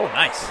good. Oh,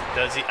 nice.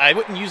 I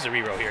wouldn't use the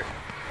reroll here,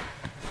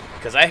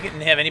 because I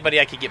didn't have anybody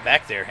I could get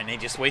back there, and they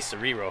just waste the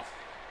reroll.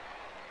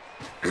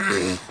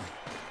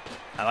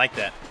 I like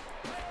that.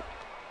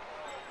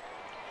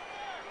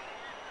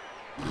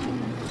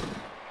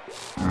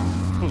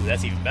 Ooh,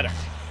 that's even better.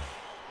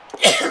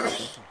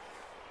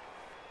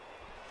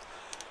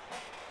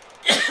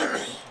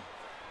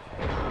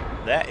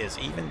 That is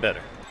even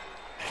better.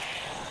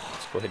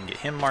 Let's go ahead and get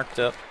him marked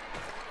up.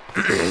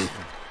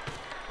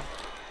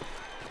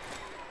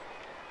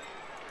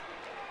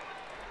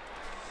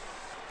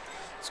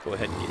 Let's go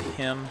ahead and get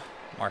him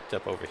marked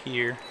up over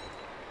here.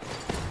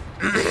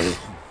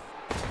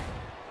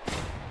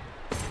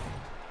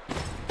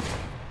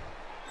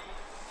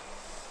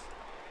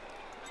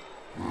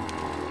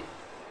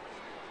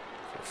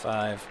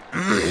 5.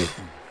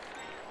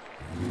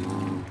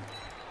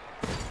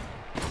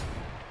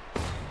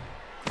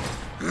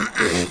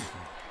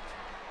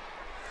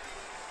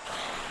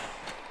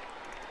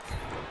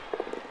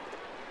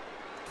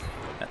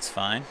 That's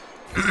fine.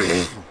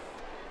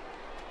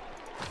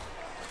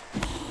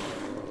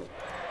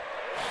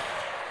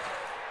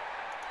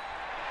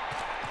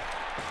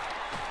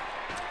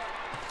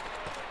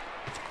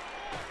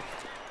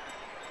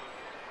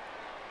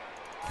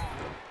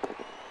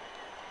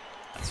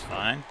 That's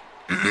fine.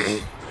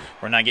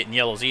 We're not getting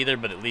yellows either,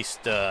 but at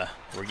least we're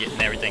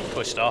getting everything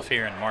pushed off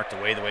here and marked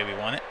away the way we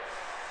want it.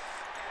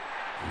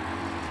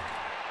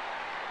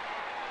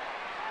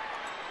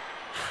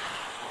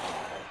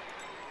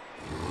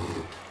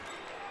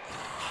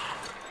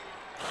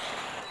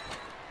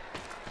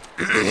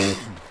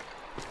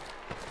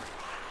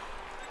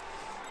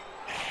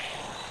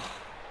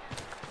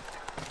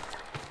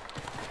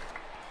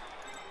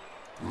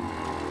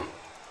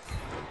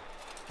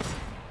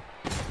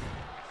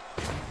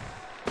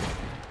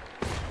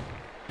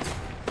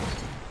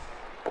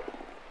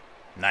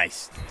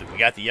 Nice. We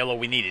got the yellow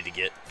we needed to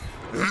get.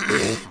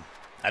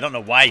 I don't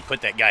know why he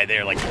put that guy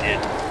there like he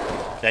did.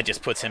 That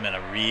just puts him in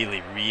a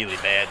really, really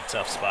bad,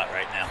 tough spot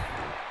right now.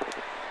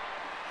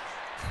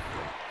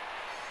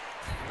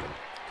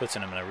 Puts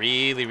him in a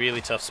really,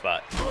 really tough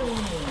spot.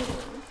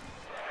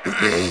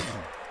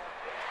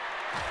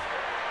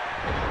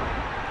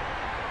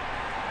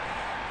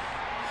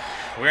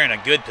 We're in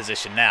a good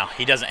position now.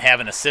 He doesn't have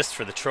an assist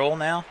for the troll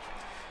now.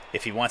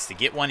 If he wants to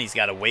get one, he's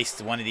got to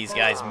waste one of these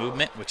guys'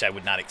 movement, which I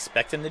would not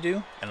expect him to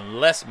do,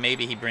 unless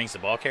maybe he brings the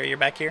ball carrier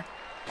back here.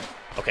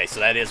 Okay, so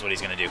that is what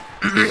he's going to do.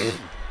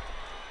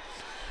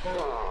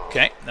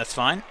 Okay, that's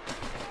fine.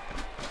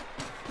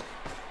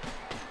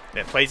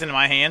 That plays into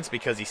my hands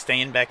because he's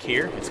staying back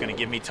here. It's going to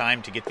give me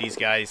time to get these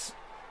guys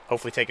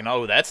hopefully taken.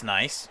 Oh, that's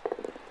nice.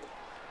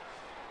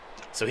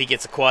 So he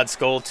gets a quad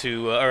skull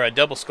to, or a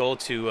double skull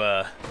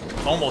to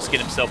almost get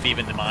himself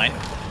even to mine.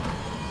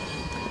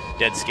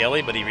 Dead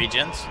Skelly, but he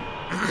regens.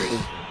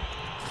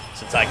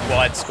 Since I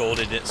quad skulled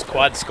in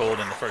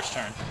the first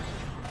turn.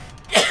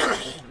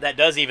 That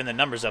does even the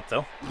numbers up,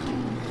 though.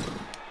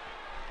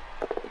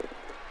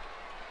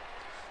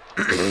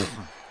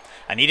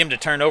 I need him to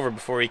turn over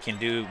before he can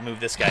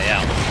move this guy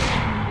out.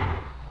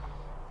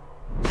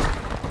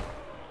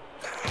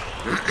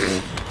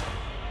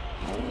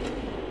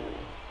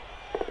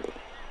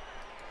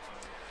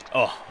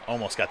 Oh,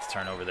 almost got the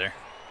turnover there.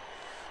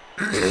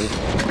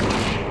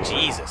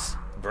 Jesus.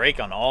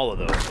 Break on all of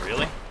those,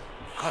 really?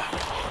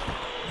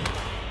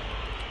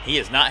 He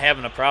is not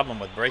having a problem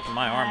with breaking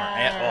my armor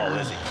at all,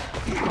 is he?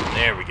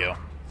 There we go.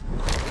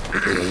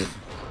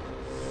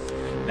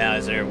 Now,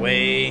 is there a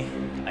way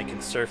I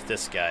can surf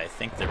this guy? I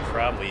think there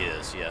probably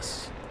is,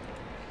 yes.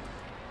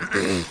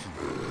 If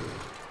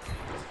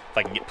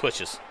I can get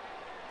pushes.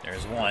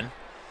 There's one.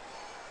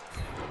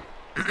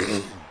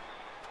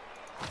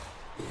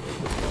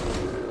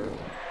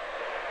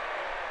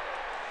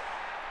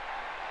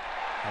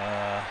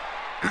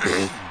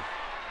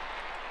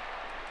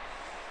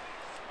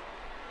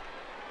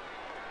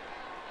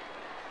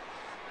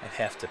 I'd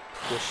have to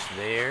push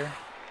there.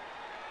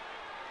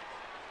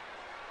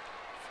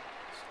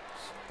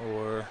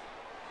 Or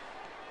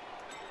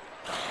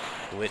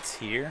blitz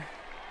here.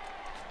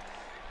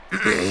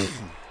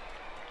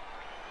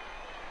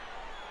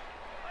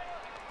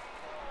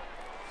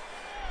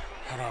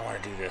 How do I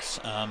want to do this?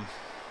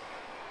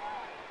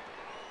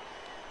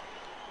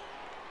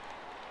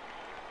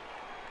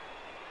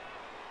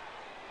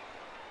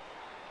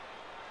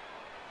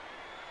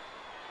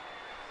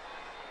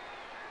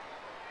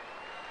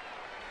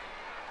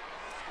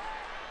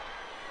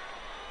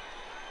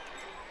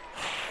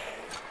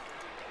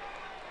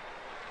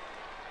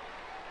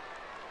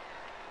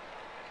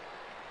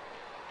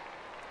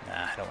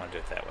 Nah, I don't want to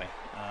do it that way.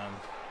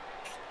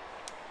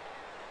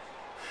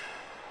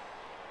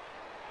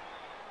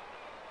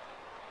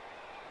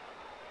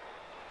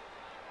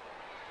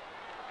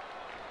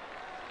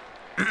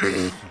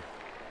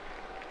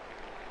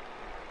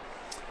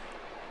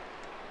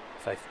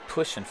 If I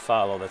push and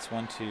follow, that's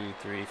 1, 2,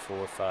 3,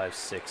 4, 5,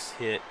 6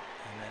 hit,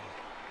 and then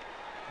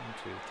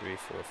 1, 2, 3,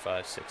 4,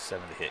 5, 6,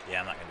 7 to hit.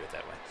 Yeah, I'm not gonna do it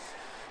that way.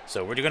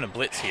 So we're gonna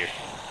blitz here.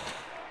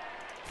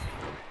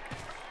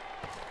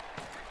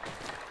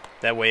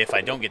 That way, if I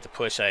don't get the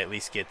push, I at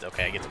least get...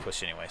 Okay, I get the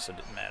push anyway, so it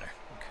doesn't matter.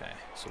 Okay,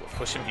 so we'll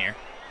push him here.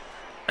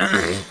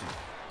 Come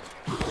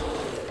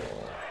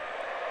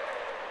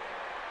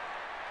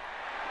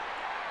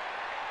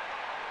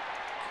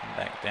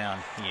back down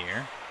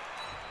here.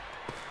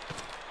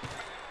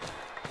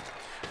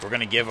 We're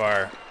going to give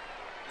our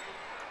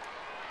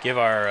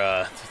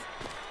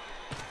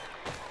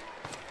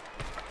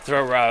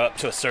throw rod up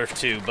to a surf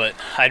too, but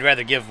I'd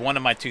rather give one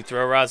of my 2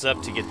 throw rods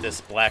up to get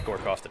this black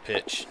orc off the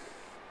pitch.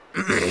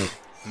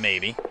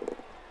 Maybe.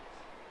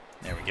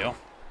 There we go.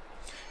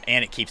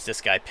 And it keeps this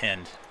guy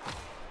pinned.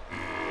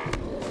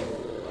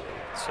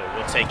 So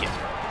we'll take it.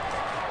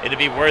 It'd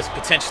be worth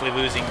potentially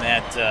losing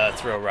that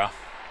throw rod.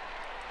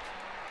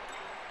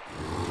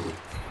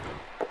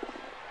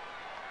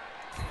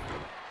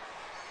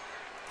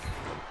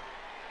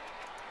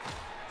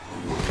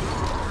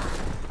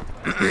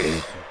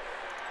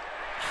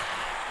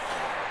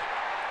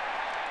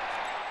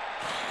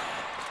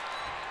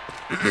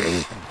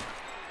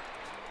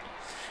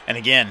 And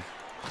again,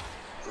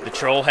 the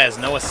troll has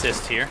no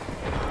assist here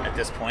at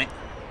this point.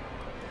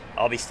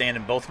 I'll be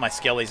standing both my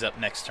skellies up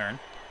next turn.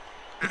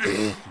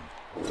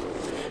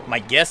 My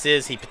guess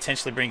is he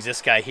potentially brings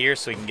this guy here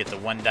so he can get the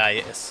 1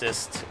 die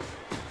assist,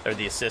 or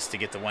the assist to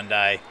get the 1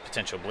 die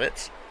potential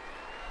blitz.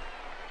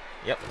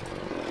 Yep.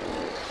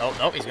 Oh,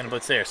 no, he's going to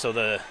blitz there. So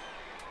the...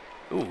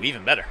 Ooh,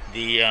 even better.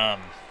 The,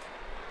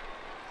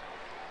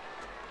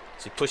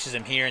 so he pushes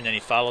him here, and then he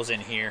follows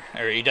in here.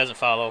 Or he doesn't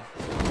follow.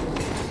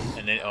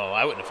 And then, oh,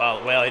 I wouldn't have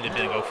followed. Well, he didn't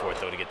go for it,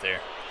 though, to get there.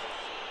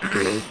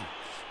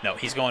 No,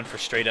 he's going for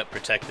straight up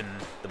protecting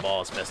the ball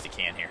as best he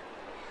can here.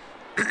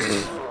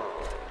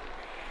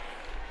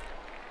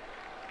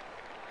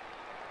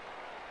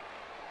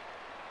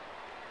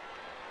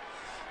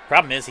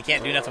 Problem is, he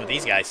can't do nothing with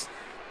these guys.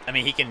 I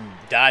mean, he can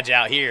dodge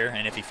out here,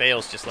 and if he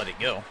fails, just let it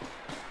go.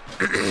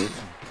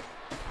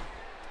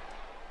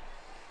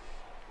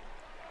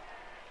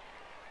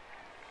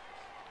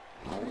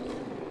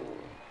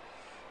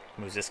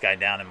 Moves this guy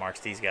down and marks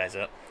these guys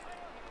up.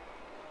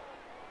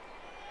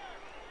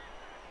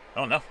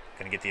 Oh no,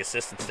 gonna get the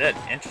assist instead.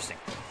 Interesting.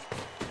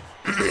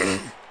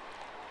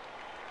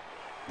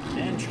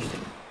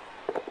 Interesting.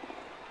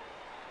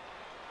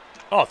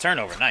 Oh,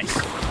 turnover, nice.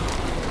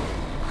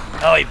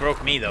 Oh, he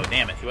broke me though,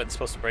 damn it. He wasn't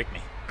supposed to break me.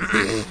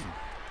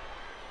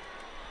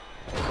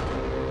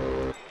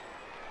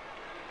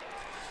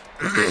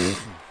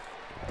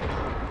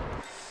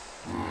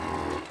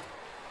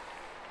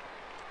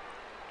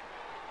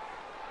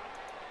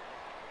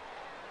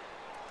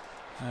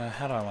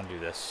 How do I want to do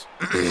this?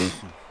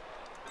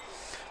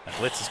 My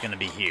blitz is going to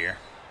be here.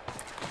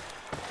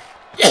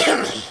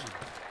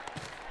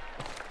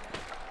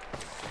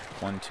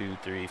 1, 2,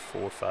 3,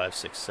 4, 5,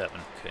 6,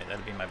 7. Okay,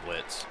 that'll be my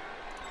blitz.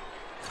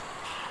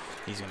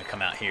 He's going to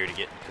come out here to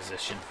get in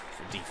position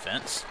for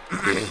defense.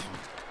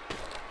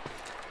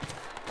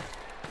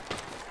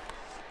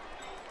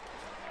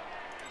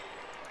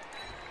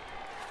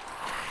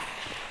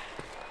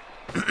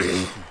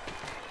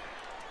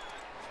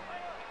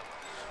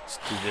 Let's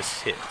do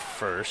this hit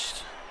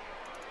first.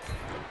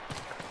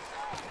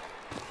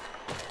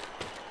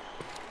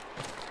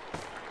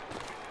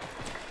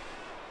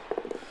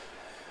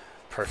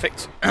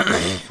 Perfect.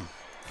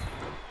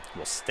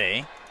 We'll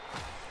stay.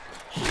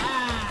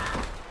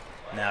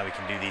 Now we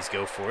can do these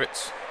go for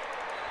it.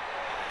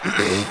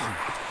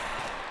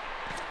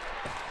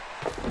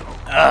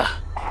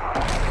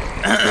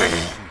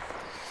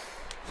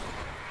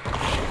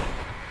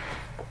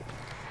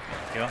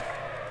 Go.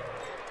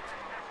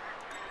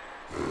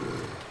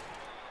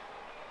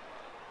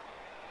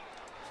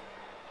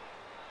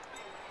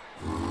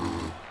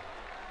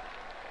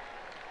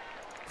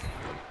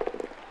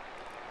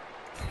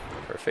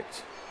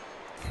 Perfect.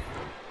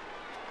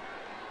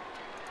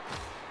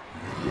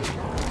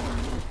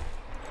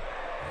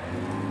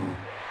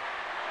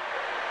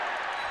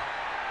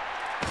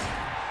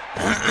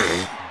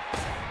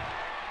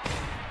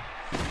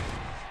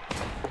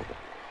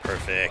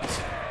 Perfect.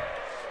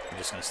 I'm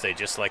just going to stay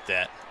just like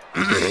that.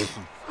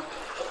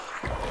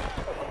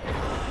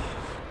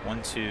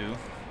 1, 2,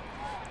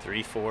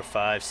 3, 4,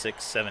 5,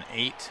 6, 7,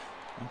 8.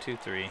 1, 2,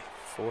 3,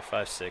 4,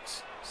 5,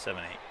 6,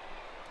 7, 8.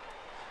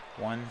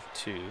 1,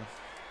 2,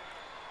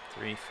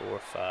 3, 4,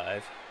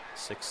 5,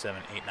 6,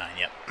 7, 8, 9.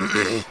 Yep.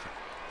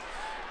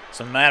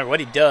 So no matter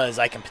what he does,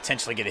 I can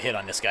potentially get a hit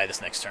on this guy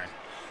this next turn.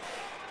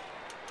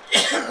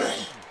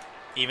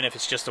 Even if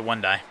it's just a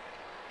 1 die.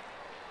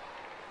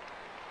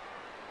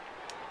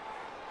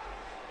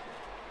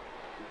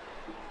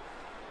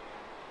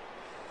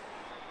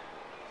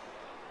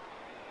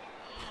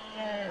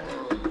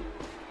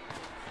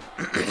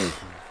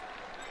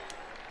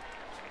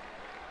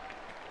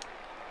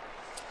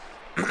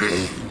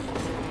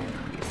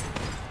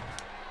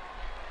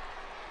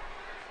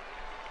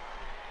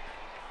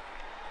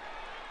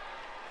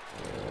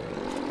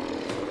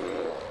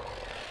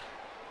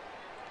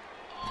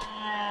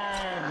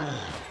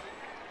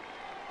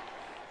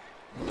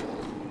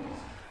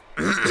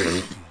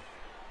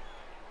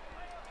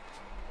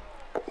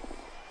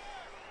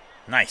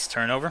 Nice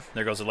turnover.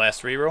 There goes the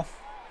last reroll.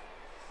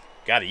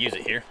 Got to use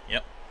it here.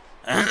 Yep.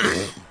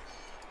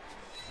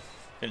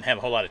 Didn't have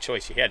a whole lot of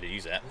choice. You had to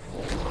use that.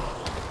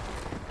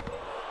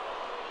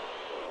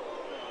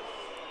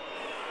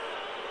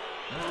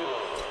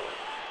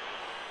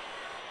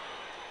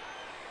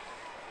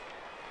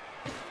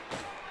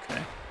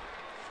 Okay.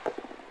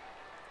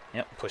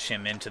 Yep. Push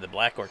him into the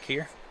black orc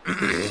here.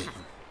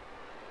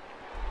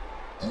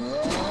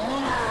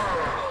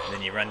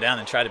 Then you run down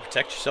and try to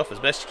protect yourself as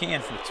best you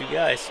can from the 2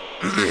 guys.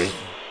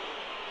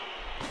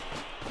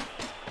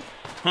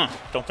 Huh.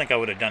 Don't think I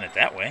would have done it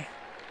that way.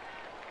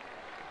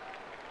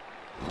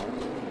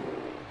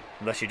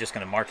 Unless you're just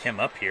going to mark him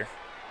up here.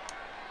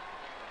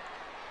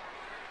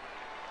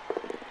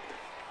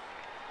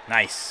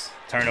 Nice.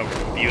 Turnover.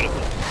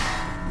 Beautiful.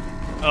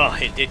 Oh,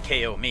 it did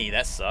KO me.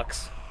 That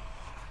sucks.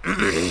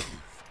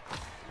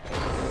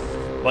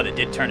 But it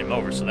did turn him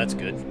over, so that's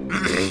good.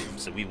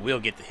 So we will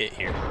get the hit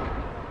here.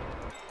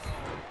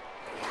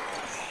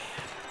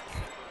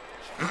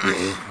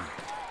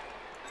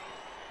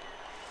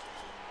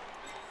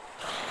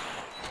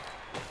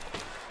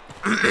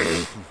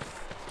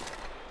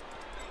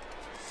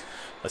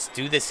 Let's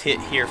do this hit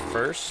here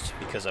first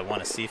because I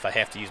want to see if I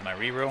have to use my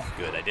reroll.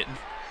 Good, I didn't.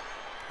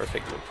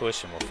 Perfect. We'll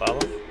push and we'll follow.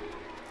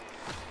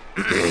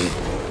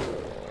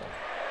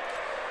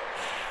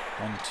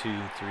 1,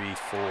 2, 3,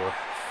 4,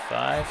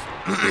 5.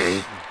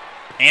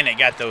 And it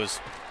got those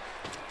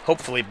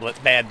hopefully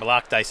bad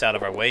block dice out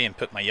of our way and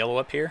put my yellow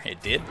up here.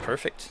 It did.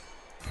 Perfect.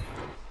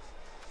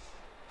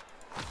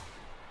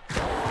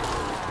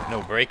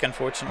 No break,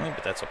 unfortunately,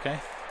 but that's okay.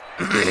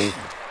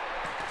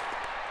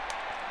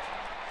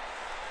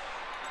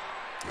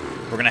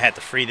 We're going to have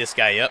to free this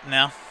guy up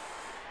now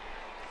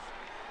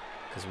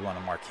because we want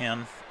to mark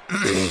him.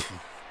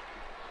 If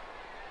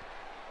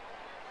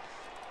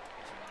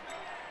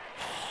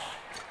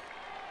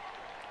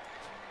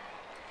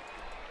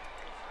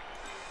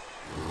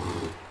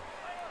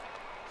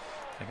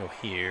I go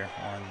here,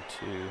 1,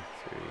 2,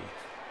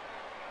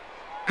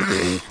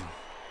 3.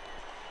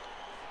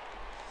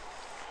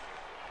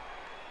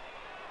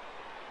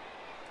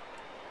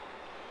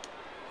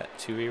 Got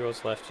 2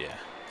 rerolls left, yeah.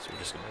 So we're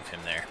just gonna move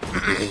him there.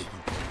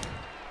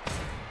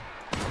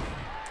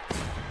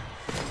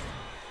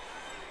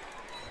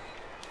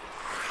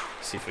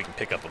 See if we can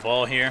pick up a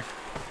ball here.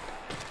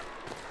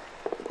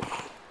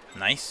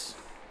 Nice.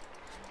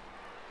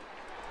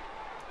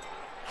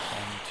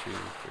 1, 2, 3,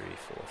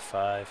 4,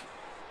 5.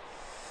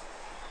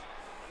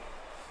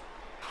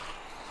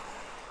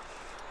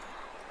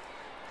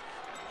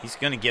 He's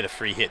gonna get a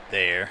free hit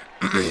there.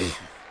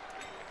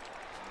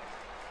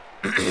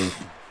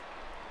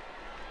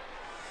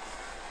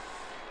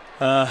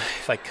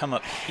 If I come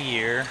up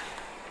here,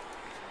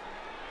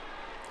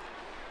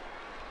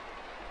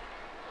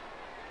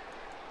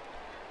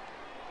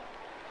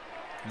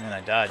 and then I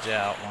dodge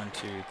out, 1,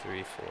 2,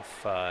 3, 4,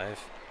 5.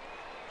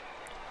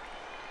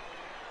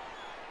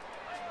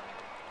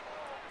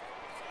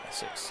 5,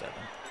 6, 7.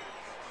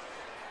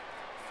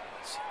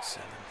 6,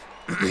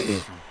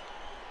 7.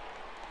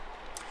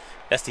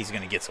 Best he's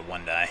gonna get's a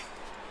 1 die.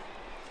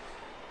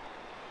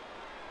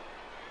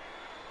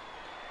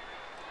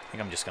 I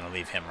think I'm just going to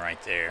leave him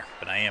right there,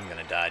 but I am going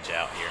to dodge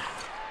out here.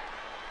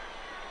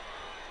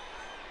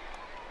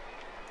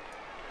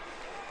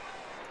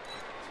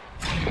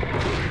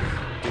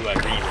 Do I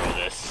reroll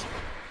this?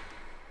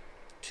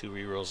 2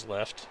 rerolls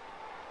left.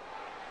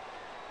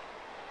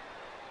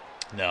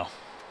 No.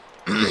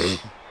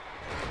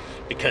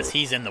 Because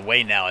he's in the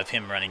way now of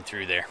him running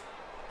through there.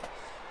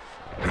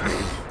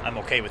 I'm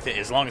okay with it.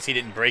 As long as he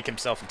didn't break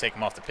himself and take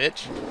him off the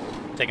pitch.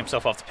 Take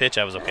himself off the pitch,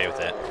 I was okay with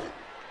that.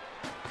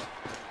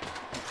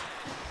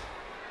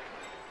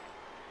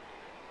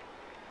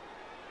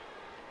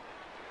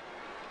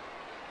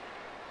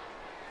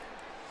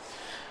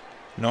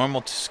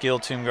 Normal skill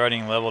Tomb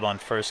Guardian leveled on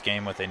first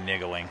game with a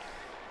niggling.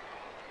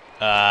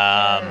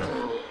 I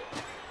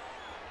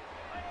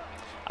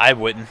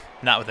wouldn't.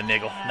 Not with a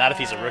niggle. Not if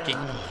he's a rookie.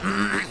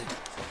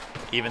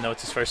 Even though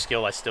it's his first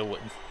skill, I still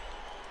wouldn't.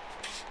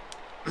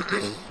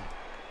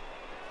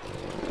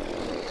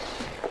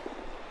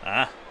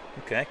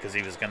 Okay, because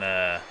he was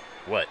gonna,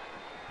 what,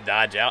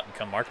 dodge out and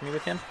come mark me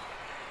with him?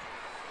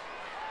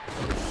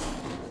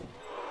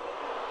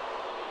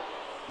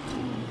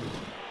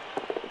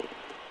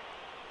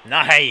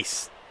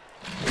 Nice!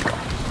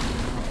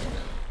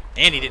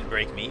 And he didn't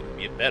break me,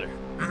 even better.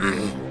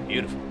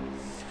 Beautiful.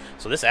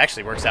 So this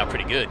actually works out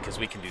pretty good, because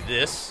we can do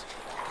this.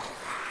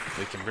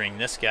 We can bring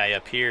this guy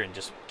up here and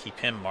just keep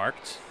him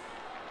marked.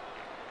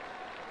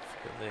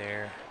 Go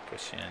there,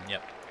 push in,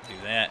 yep, do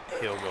that.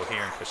 He'll go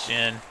here and push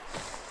in.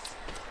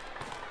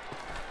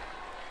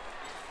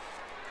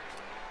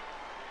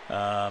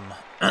 How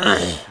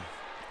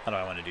do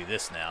I want to do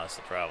this now? That's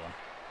the problem.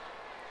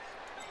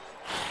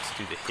 Let's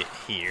do the hit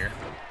here.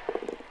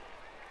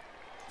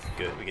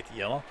 Good, we get the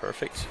yellow.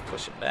 Perfect.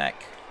 Push it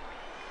back.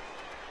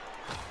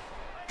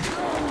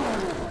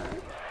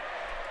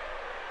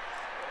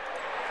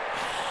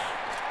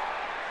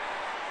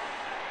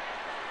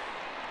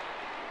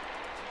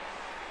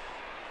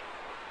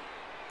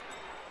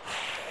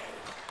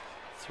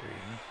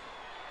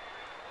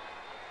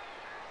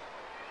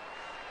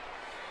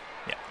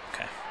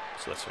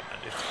 So that's what I'm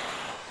going to do.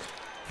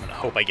 I'm going to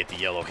hope I get the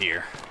yellow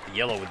here. The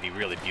yellow would be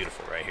really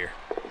beautiful right here.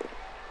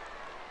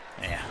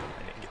 Yeah,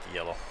 I didn't get the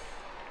yellow.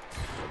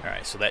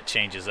 Alright, so that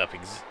changes up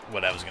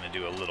what I was going to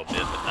do a little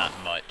bit, but not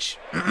much.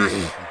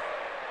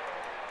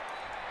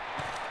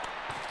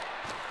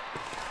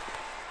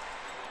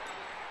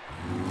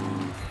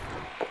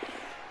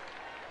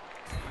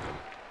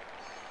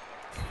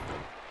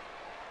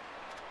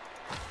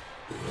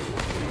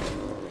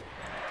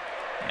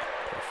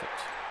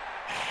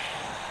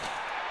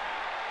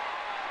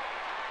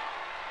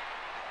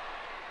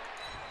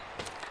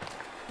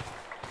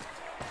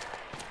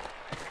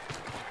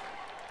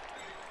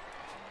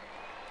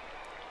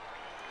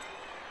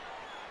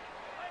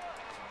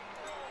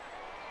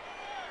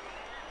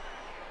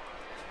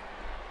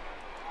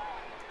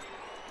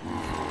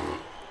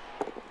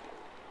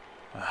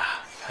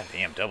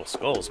 Damn, double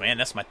skulls, man.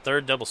 That's my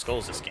third double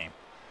skulls this game.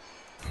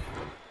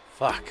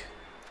 Fuck.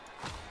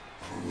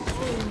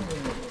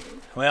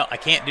 Well, I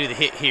can't do the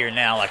hit here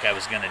now like I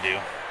was going to do.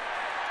 If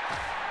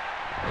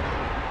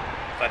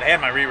I'd had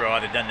my reroll,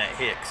 I'd have done that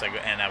hit,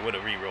 and I would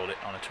have rerolled it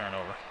on a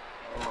turnover.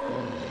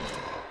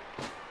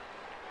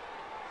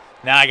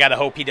 Now I got to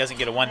hope he doesn't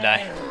get a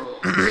 1-die.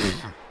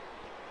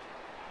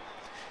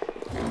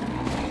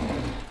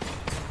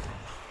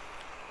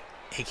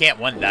 He can't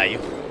 1-die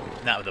you.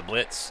 Not with the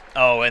blitz.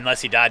 Oh,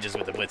 unless he dodges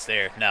with the blitz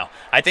there. No.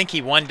 I think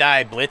he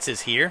 1-die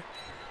blitzes here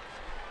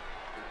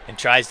and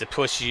tries to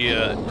push you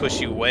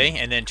away,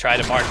 and then try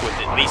to mark with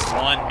at least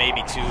one,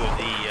 maybe two of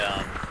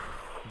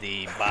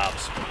the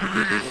bobs.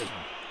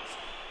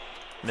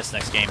 Miss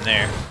next game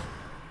there.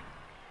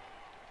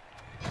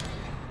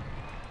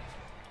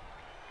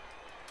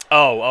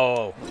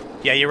 Oh.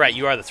 Yeah, you're right.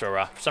 You are the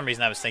thrower. For some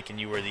reason I was thinking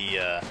you were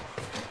a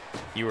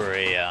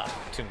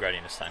Tomb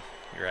Guardian this time.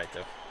 You're right,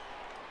 though.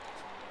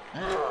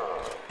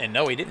 And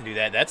no, he didn't do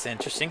that. That's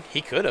interesting. He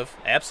could have.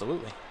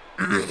 Absolutely.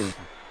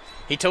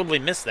 He totally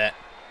missed that.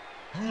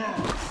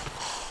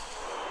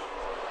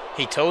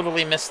 He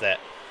totally missed that.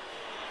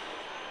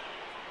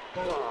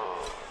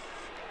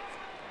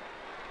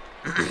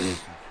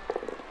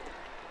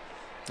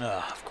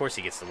 Of course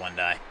he gets the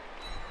 1-die.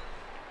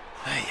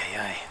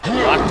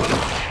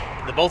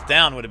 The both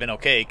down would have been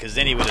okay, because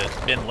then he would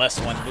have been less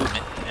one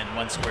movement and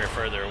one square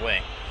further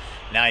away.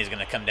 Now he's going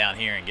to come down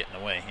here and get in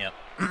the way. Yep.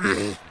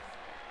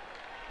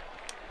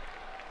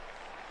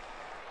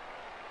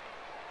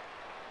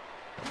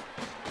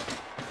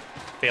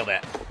 Fail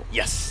that.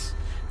 Yes.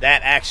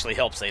 That actually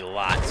helps a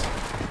lot.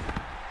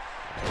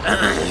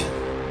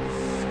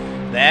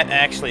 That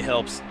actually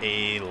helps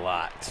a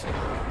lot.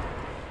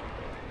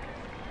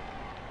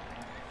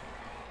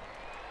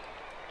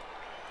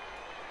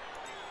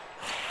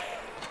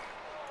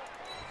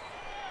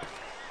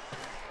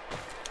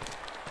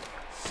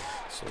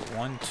 So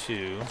 1,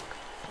 2.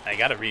 I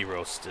got a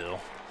reroll still.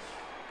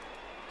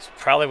 So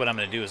probably what I'm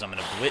going to do is I'm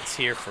going to blitz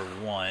here for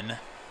 1.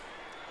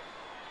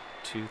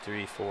 2,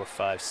 3, 4,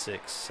 5,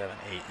 6, 7,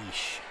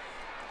 8-ish.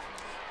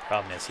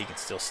 Problem is he can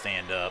still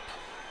stand up.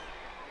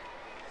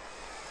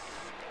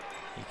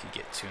 He could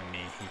get to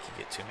me. He could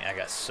get to me. I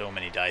got so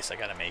many dice I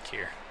got to make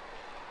here.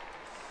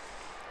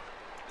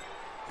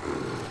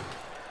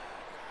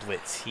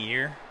 Blitz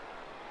here.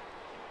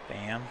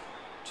 Bam.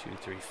 2,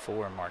 3,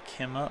 4. Mark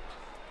him up.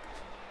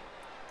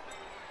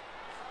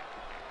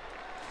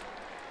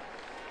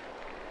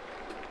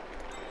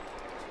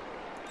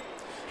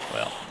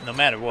 Well, no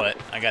matter what,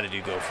 I got to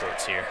do go for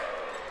it's here.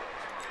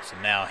 So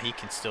now he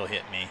can still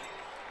hit me.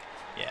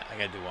 Yeah, I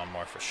got to do one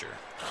more for sure.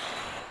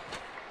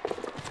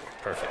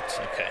 Perfect.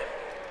 Okay.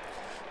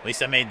 At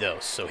least I made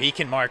those. So he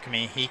can mark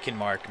me. He can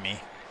mark me.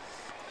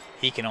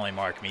 He can only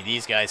mark me.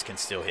 These guys can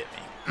still hit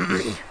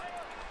me.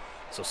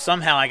 So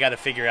somehow I got to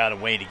figure out a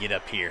way to get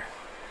up here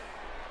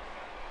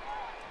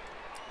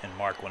and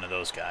mark one of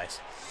those guys.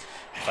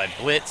 If I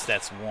blitz,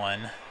 that's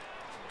one.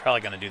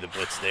 Probably going to do the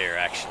blitz there,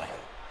 actually.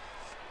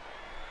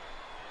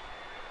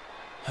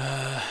 1,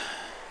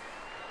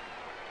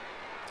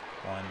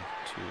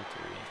 2,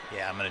 3.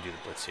 Yeah, I'm going to do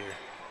the blitz here.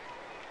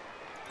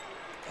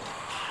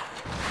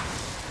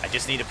 I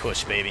just need a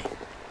push, baby.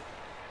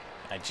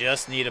 I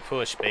just need a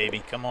push,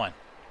 baby. Come on.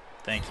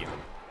 Thank you.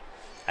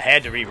 I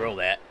had to re-roll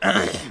that.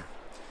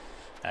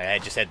 I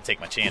just had to take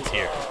my chance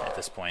here at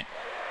this point.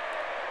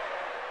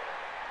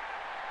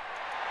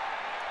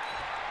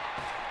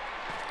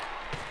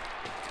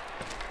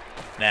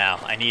 Now,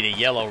 I need a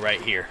yellow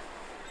right here.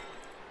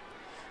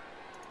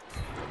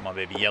 Come on,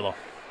 baby, yellow.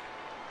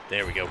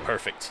 There we go.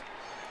 Perfect.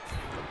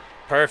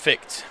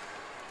 Perfect.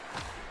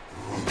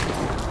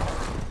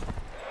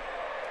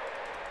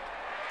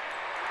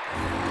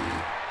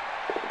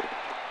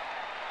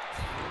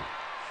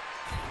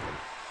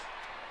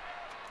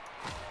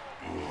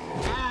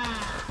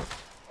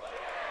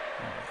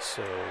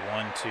 So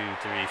 1, 2,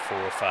 3,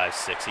 4, 5,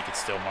 6. He could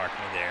still mark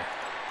me there.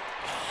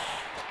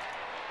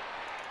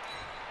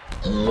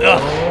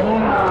 Ugh.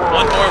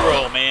 One more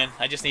roll, man.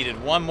 I just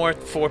needed one more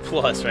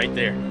 4+ right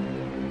there.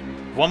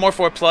 One more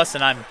 4+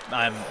 and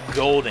I'm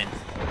golden.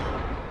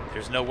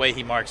 There's no way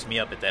he marks me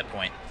up at that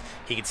point.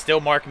 He could still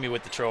mark me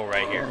with the troll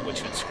right here,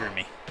 which would screw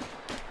me.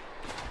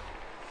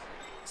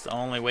 It's the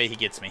only way he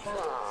gets me.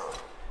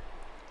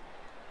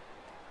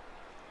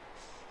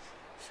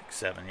 6,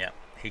 7, yeah.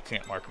 He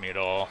can't mark me at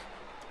all.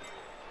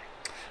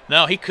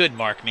 No, he could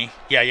mark me.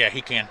 Yeah,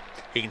 he can.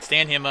 He can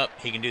stand him up,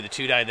 he can do the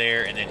 2-die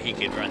there, and then he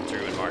could run through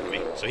and mark me.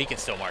 So he can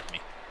still mark me.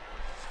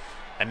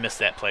 I missed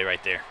that play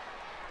right there.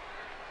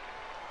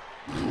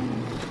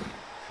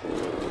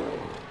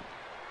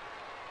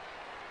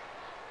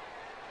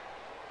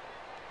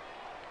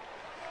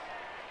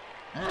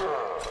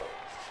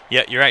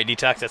 Yeah, you're right,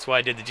 Detox. That's why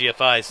I did the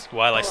GFIs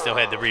while I still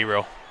had the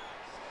reroll.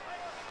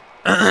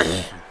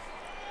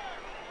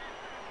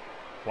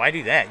 Why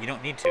do that? You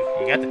don't need to.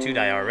 You got the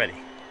 2-die already.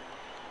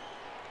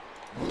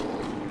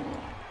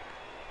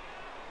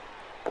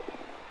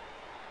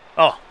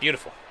 Oh,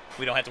 beautiful.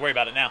 We don't have to worry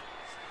about it now.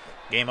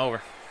 Game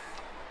over.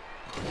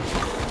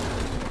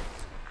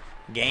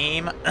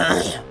 Game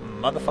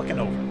motherfucking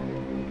over.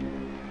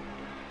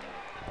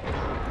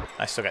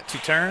 I still got 2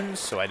 turns,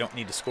 so I don't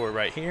need to score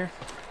right here.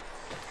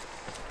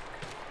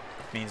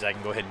 Means I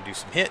can go ahead and do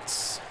some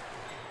hits.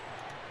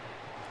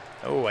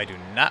 Oh, I do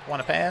not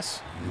want to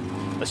pass.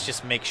 Let's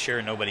just make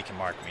sure nobody can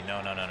mark me. No.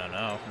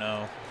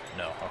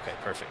 Okay,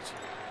 perfect.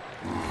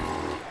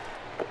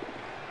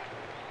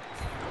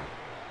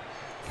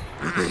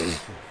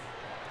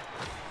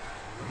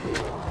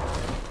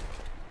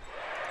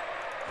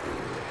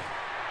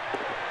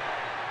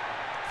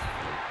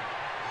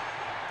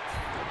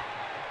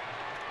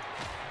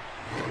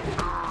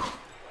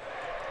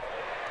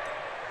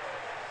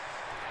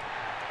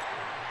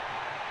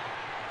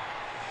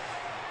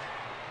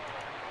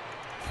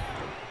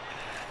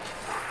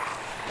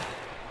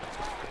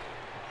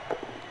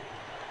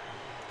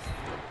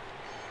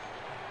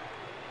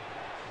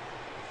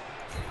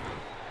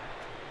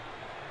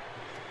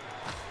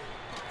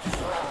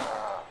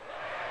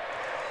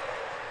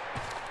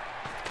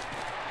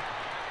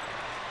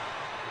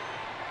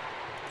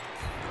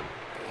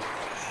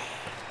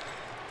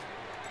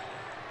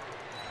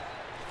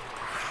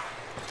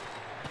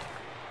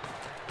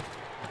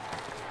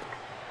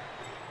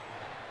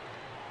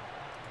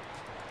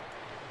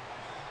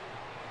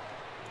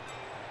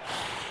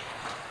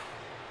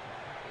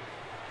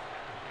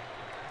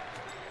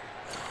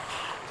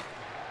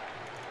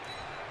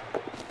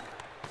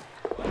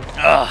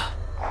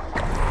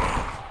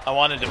 I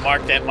wanted to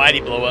mark that mighty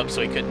blow up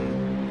so he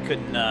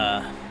couldn't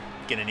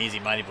get an easy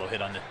mighty blow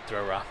hit on the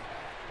throw rock.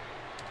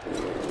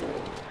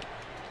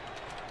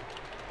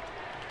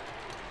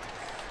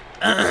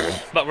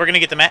 But we're gonna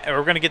get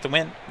the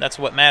win. That's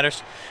what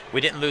matters.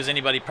 We didn't lose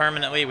anybody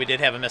permanently. We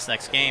did have a miss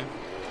next game,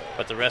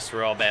 but the rest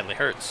were all badly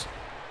hurts.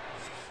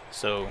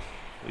 So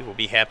we will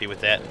be happy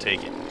with that and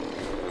take it.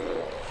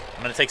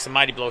 I'm gonna take some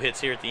mighty blow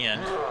hits here at the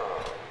end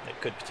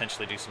that could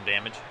potentially do some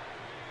damage,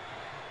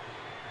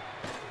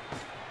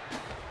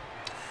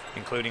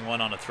 including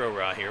one on a throw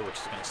raw here, which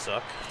is going to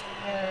suck.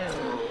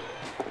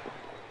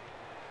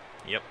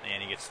 Yep,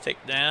 and he gets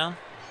taken down.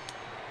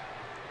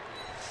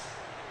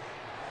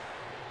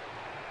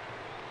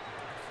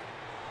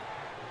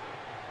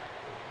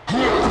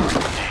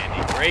 And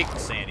he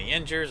breaks, and he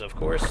injures, of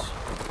course.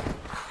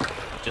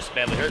 Just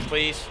badly hurt,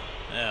 please.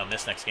 Oh,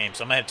 miss next game.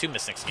 So I'm going to have 2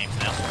 miss next games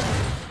now.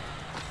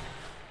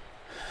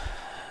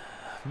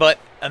 But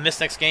a miss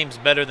next game is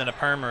better than a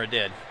perm or a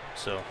dead,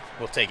 so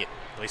we'll take it.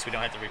 At least we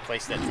don't have to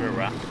replace that throw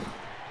rock.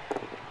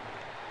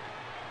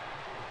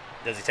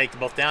 Does he take them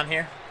both down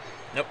here?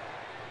 Nope.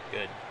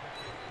 Good.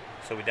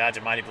 So we dodge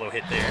a mighty blow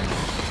hit there.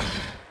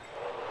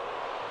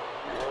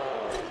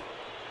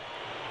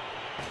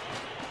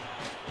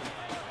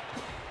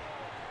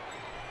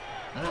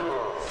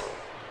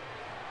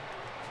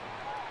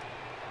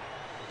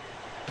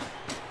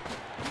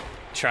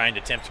 trying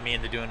to tempt me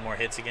into doing more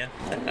hits again.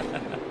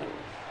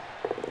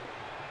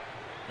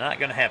 Not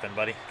gonna happen,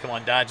 buddy. Come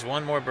on, dodge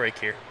one more break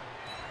here.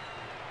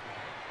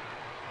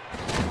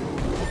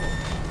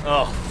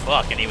 Oh,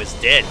 fuck, and he was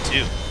dead,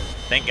 too.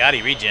 Thank God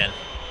he regen.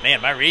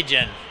 Man, my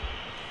regen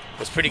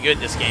was pretty good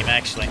this game,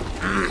 actually.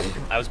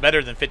 I was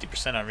better than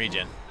 50% on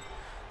regen.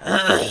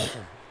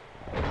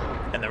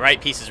 And the right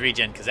piece is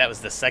regen, because that was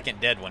the second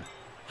dead one.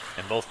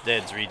 And both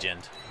deads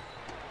regened.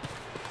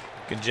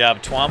 Good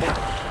job, Twomble.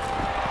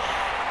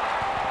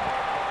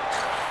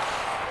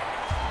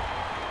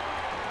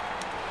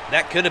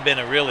 That could have been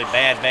a really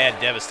bad,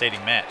 devastating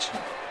match.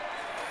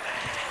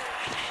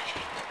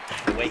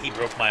 The way he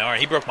broke my arm.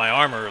 He broke my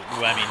armor,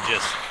 I mean,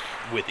 just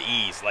with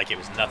ease, like it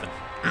was nothing.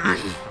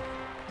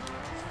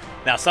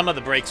 Now, some of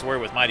the breaks were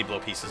with Mighty Blow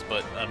pieces,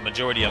 but a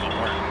majority of them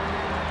weren't.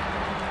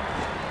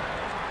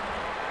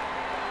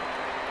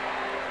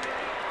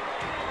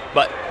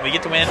 But we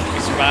get the win. We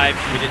survived.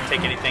 We didn't take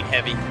anything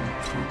heavy.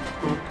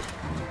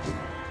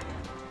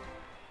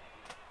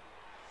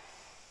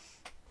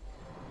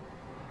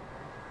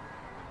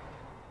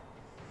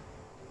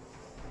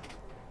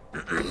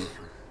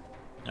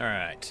 All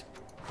right.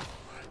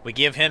 We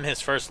give him his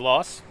first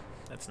loss.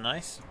 That's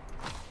nice.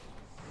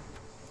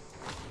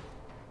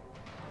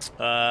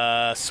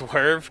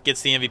 Swerve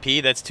gets the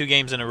MVP. That's 2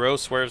 games in a row.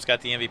 Swerve's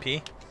got the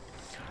MVP.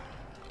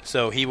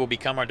 So he will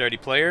become our dirty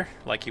player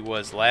like he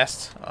was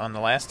on the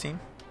last team.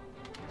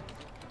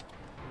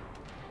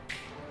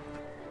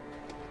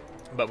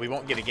 But we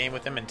won't get a game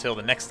with him until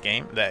the next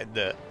game.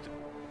 The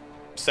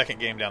second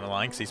game down the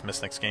line, because he's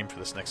missed next game for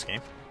this next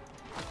game.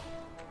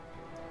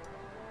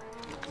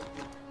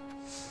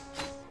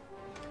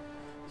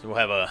 So we'll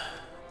have a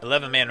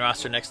 11-man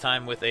roster next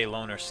time with a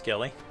loner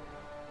Skelly.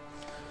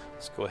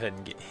 Let's go ahead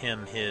and get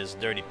him his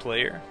dirty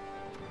player,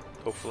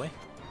 hopefully.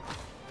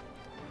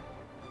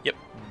 Yep,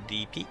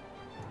 DP.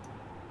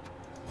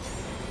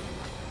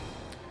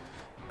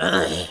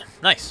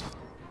 Nice.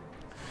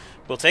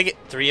 We'll take it.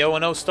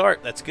 3-0-0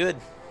 start. That's good.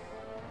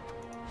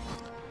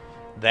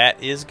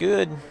 That is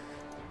good.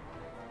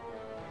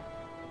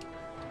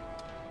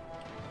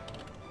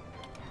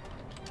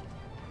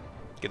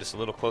 Get us a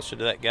little closer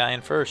to that guy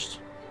in first.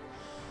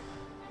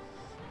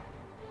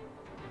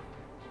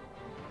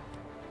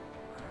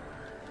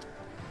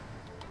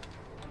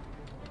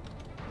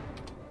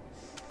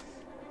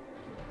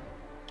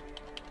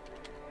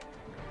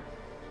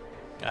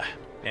 Ah,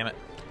 damn it.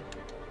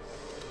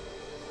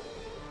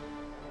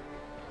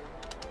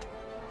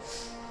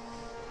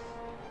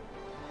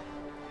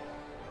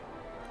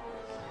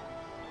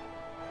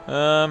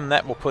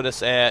 That will put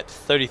us at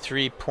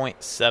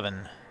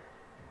 33.7.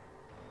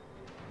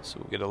 So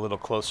we'll get a little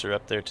closer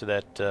up there to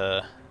that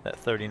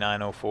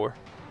 39.04.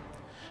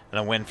 And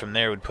a win from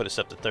there would put us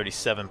up to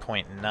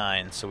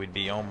 37.9, so we'd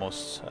be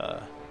almost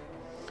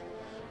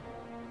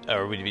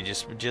or we'd be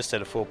just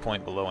at a full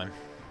point below him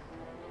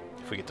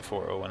if we get to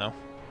 4-0-0.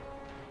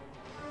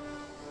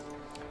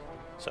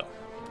 So,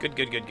 good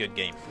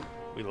game.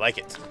 We like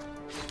it.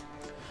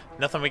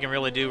 Nothing we can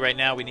really do right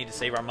now. We need to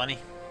save our money.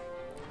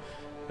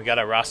 We got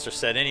our roster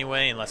set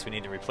anyway, unless we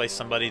need to replace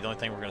somebody. The only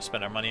thing we're going to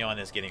spend our money on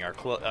is getting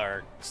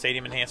our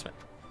stadium enhancement.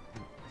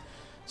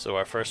 So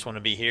our first one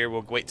will be here.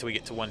 We'll wait till we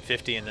get to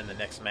 150, and then the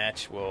next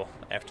match,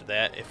 after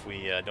that, if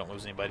we don't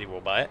lose anybody,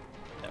 we'll buy it.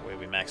 That way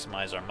we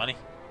maximize our money.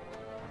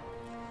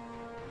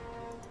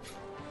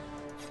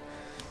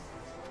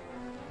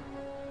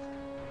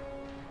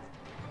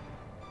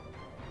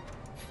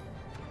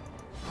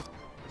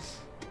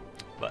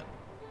 But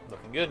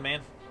looking good,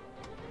 man.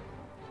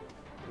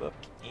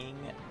 Looking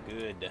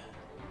good.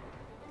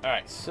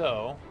 Alright,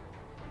 so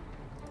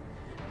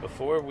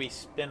before we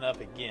spin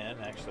up again,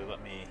 actually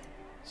let me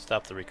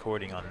stop the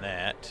recording on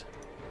that.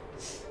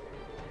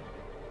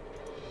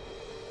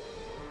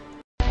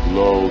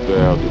 Lo,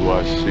 there do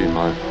I see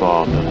my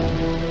father.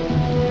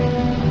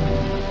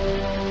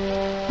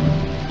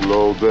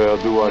 Lo, there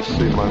do I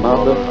see my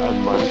mother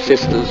and my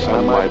sisters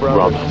and my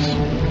brothers.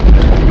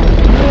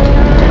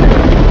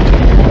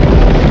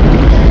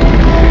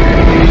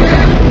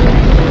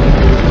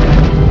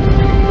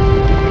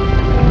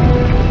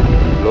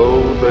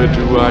 There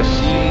do I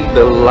see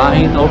the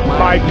line of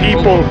My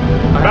people,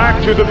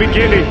 back to the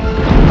beginning.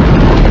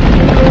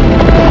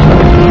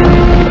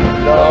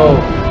 Lo,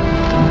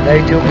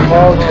 they do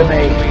fall to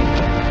me.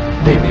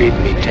 They bid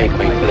me take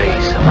my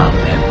place among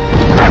them.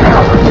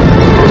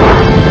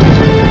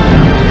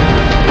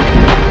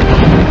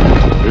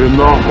 In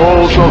the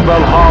halls of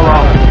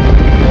Valhalla,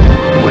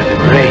 Where the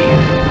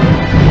brave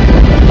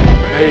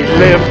they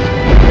live